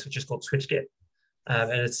marketplace, which is called SwitchGet.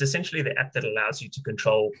 And it's essentially the app that allows you to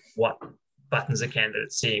control what buttons a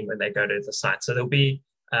candidate's seeing when they go to the site. So there'll be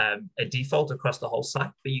a default across the whole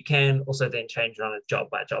site, but you can also then change it on a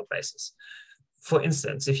job-by-job basis. For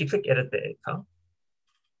instance, if you click edit there, Carl,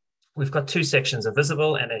 we've got two sections, a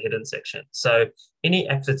visible and a hidden section. So any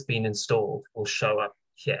app that's been installed will show up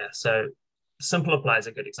here. So simple apply is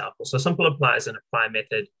a good example. So simple apply is an apply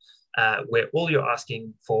method where all you're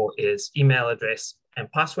asking for is email address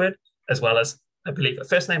and password, as well as, I believe, a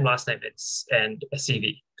first name, last name, and a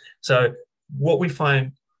CV. So what we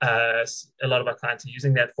find a lot of our clients are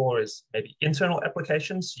using that for is maybe internal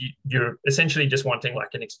applications. You're essentially just wanting like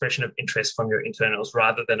an expression of interest from your internals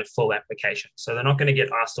rather than a full application. So they're not going to get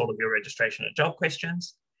asked all of your registration and job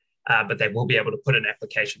questions, but they will be able to put an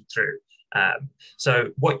application through. So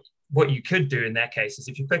what you could do in that case is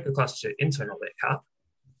if you click across to internal there, Carl.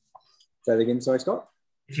 Say that again, sorry, Scott.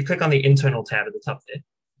 If you click on the internal tab at the top there,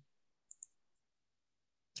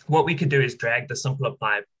 what we could do is drag the simple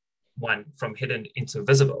apply one from hidden into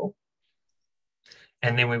visible.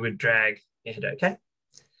 And then we would drag, hit OK.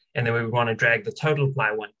 And then we would want to drag the total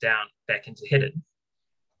apply one down back into hidden,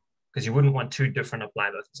 because you wouldn't want two different apply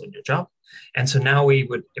buttons on your job. And so now we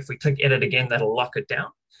would, if we click edit again, that'll lock it down.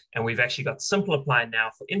 And we've actually got simple apply now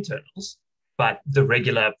for internals, but the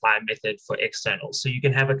regular apply method for externals. So you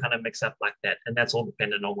can have a kind of mix up like that. And that's all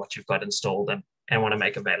dependent on what you've got installed and want to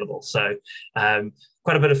make available. So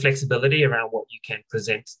quite a bit of flexibility around what you can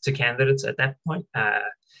present to candidates at that point.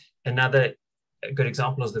 Another good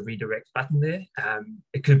example is the redirect button there.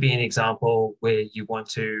 It could be an example where you want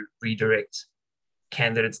to redirect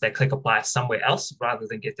candidates that click apply somewhere else rather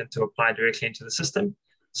than get them to apply directly into the system.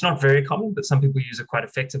 It's not very common, but some people use it quite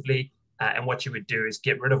effectively. And what you would do is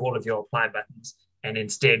get rid of all of your apply buttons, and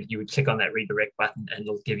instead you would click on that redirect button and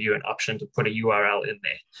it'll give you an option to put a URL in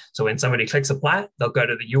there. So when somebody clicks apply, they'll go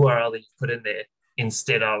to the URL that you put in there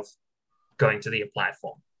instead of going to the apply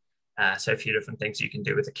form. So a few different things you can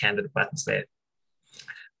do with the candidate buttons there.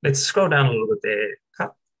 Let's scroll down a little bit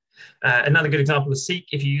there. Another good example is Seek.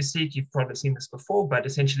 If you use Seek, you've probably seen this before, but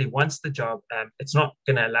essentially once the job, it's not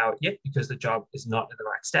going to allow it yet because the job is not in the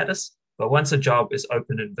right status. But once a job is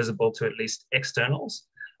open and visible to at least externals,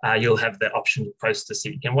 you'll have the option to post to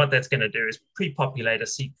Seek. And what that's going to do is pre-populate a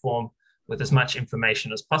Seek form with as much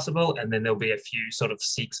information as possible. And then there'll be a few sort of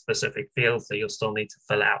Seek specific fields that you'll still need to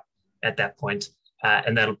fill out at that point.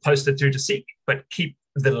 And that'll post it through to Seek, but keep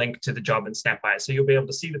the link to the job in SnapHire. So you'll be able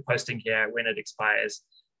to see the posting here, when it expires,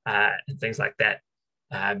 and things like that.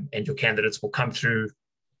 And your candidates will come through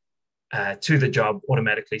to the job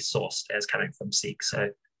automatically sourced as coming from Seek. So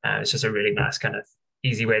it's just a really nice kind of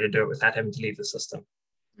easy way to do it without having to leave the system.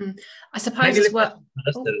 I suppose as well.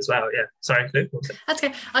 Listed as well, yeah. Sorry, Luke. That's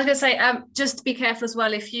okay. I was going to say, just be careful as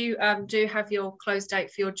well. If you do have your close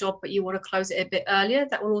date for your job, but you want to close it a bit earlier,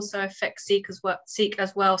 that will also affect Seek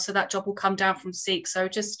as well. So that job will come down from Seek. So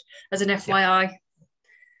just as an FYI. Yeah.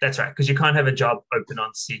 That's right, because you can't have a job open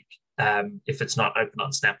on Seek if it's not open on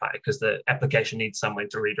SnapHire, because the application needs someone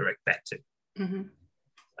to redirect back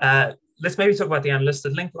to. Let's maybe talk about the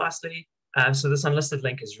unlisted link lastly. So this unlisted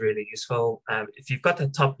link is really useful. If you've got the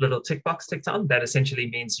top little tick box ticked on, that essentially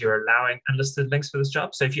means you're allowing unlisted links for this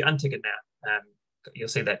job. So if you untick it now, you'll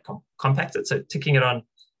see that compacted. So ticking it on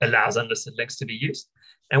allows unlisted links to be used.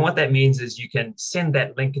 And what that means is you can send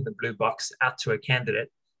that link in the blue box out to a candidate,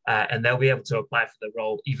 and they'll be able to apply for the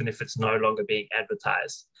role, even if it's no longer being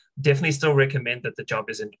advertised. Definitely still recommend that the job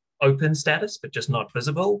is in open status, but just not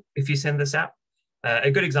visible if you send this out.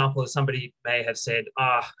 A good example is somebody may have said,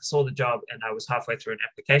 I saw the job and I was halfway through an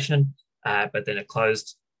application, but then it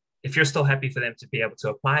closed. If you're still happy for them to be able to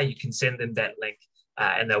apply, you can send them that link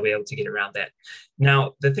and they'll be able to get around that.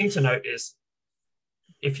 Now, the thing to note is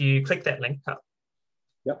if you click that link up,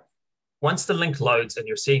 once the link loads and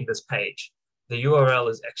you're seeing this page, the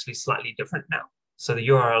URL is actually slightly different now. So the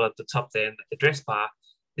URL at the top there in the address bar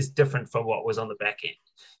is different from what was on the back end.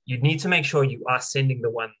 You need to make sure you are sending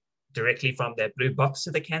the one directly from that blue box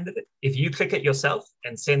to the candidate. If you click it yourself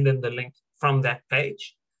and send them the link from that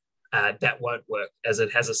page, that won't work, as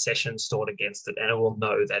it has a session stored against it and it will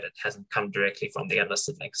know that it hasn't come directly from the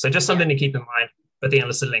unlisted link. So just something to keep in mind, but the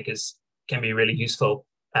unlisted link can be really useful.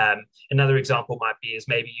 Another example might be is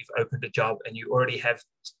maybe you've opened a job and you already have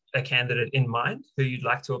a candidate in mind who you'd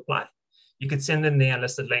like to apply. You could send them the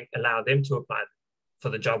unlisted link, allow them to apply for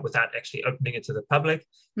the job without actually opening it to the public.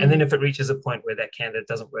 And then if it reaches a point where that candidate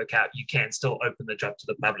doesn't work out, you can still open the job to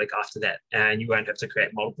the public after that, and you won't have to create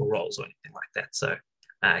multiple roles or anything like that. So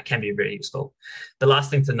it can be very useful. The last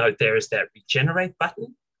thing to note there is that regenerate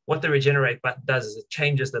button. What the regenerate button does is it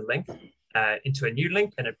changes the link into a new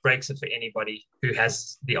link, and it breaks it for anybody who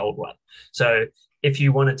has the old one. So if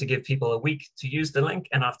you wanted to give people a week to use the link,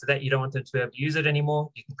 and after that you don't want them to be able to use it anymore,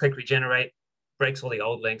 you can click regenerate, breaks all the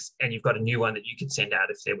old links, and you've got a new one that you can send out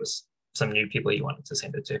if there was some new people you wanted to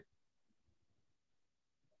send it to.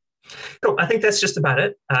 Cool. I think that's just about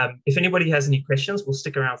it. If anybody has any questions, we'll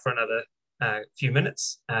stick around for another few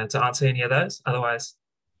minutes to answer any of those. Otherwise,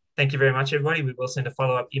 thank you very much, everybody. We will send a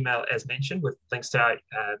follow-up email, as mentioned, with links to our,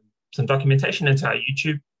 some documentation into our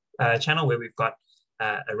YouTube channel, where we've got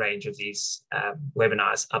a range of these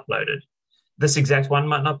webinars uploaded. This exact one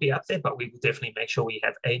might not be up there, but we will definitely make sure we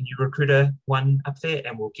have a new recruiter one up there,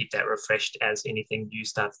 and we'll keep that refreshed as anything new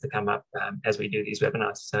starts to come up as we do these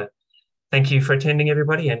webinars. So thank you for attending,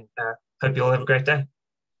 everybody, and hope you all have a great day.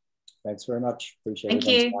 Thanks very much. Appreciate it. Thank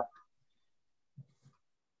you.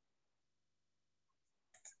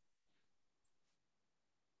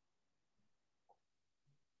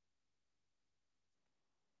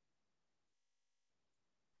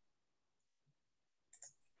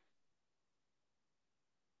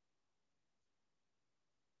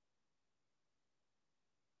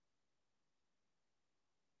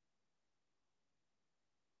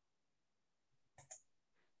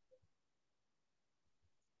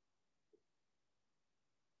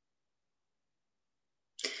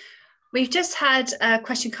 We've just had a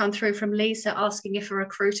question come through from Lisa asking if a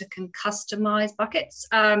recruiter can customize buckets.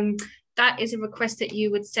 That is a request that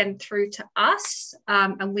you would send through to us,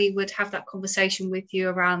 and we would have that conversation with you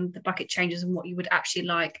around the bucket changes and what you would actually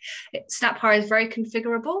like. SnapHire is very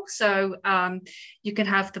configurable, so you can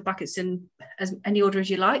have the buckets in any order as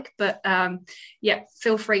you like, but yeah,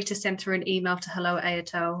 feel free to send through an email to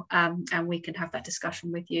hello@airtel, and we can have that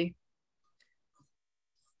discussion with you.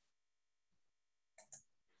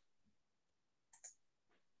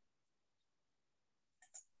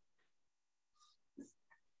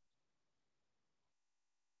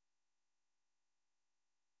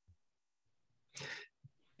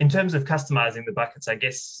 In terms of customizing the buckets, I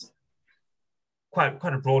guess quite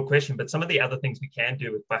a broad question, but some of the other things we can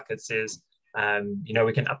do with buckets is, we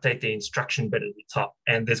can update the instruction bit at the top,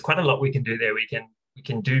 and there's quite a lot we can do there. We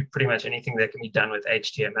can do pretty much anything that can be done with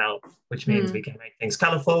HTML, which means we can make things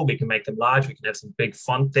colorful, we can make them large, we can have some big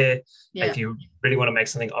font there. If you really want to make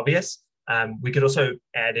something obvious. We could also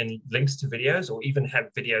add in links to videos, or even have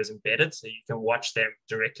videos embedded so you can watch them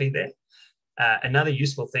directly there. Another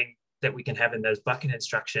useful thing that we can have in those bucket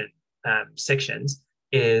instruction sections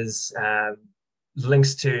is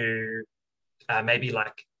links to maybe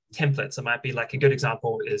like templates. It might be like a good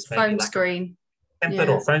example is maybe phone like screen template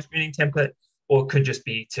or phone screening template, or it could just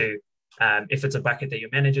be to, if it's a bucket that your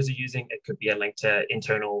managers are using, it could be a link to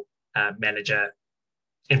internal manager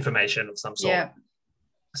information of some sort. Yeah.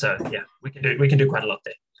 So yeah, we can do quite a lot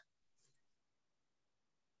there.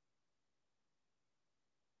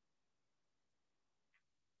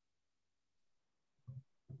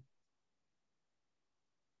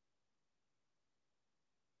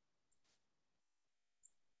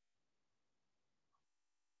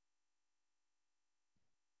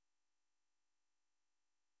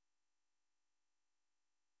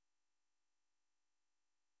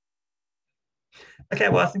 Okay,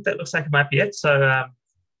 well, I think that looks like it might be it. So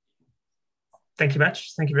thank you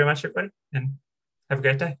very much, everybody, and have a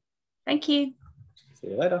great day. Thank you. See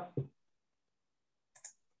you later.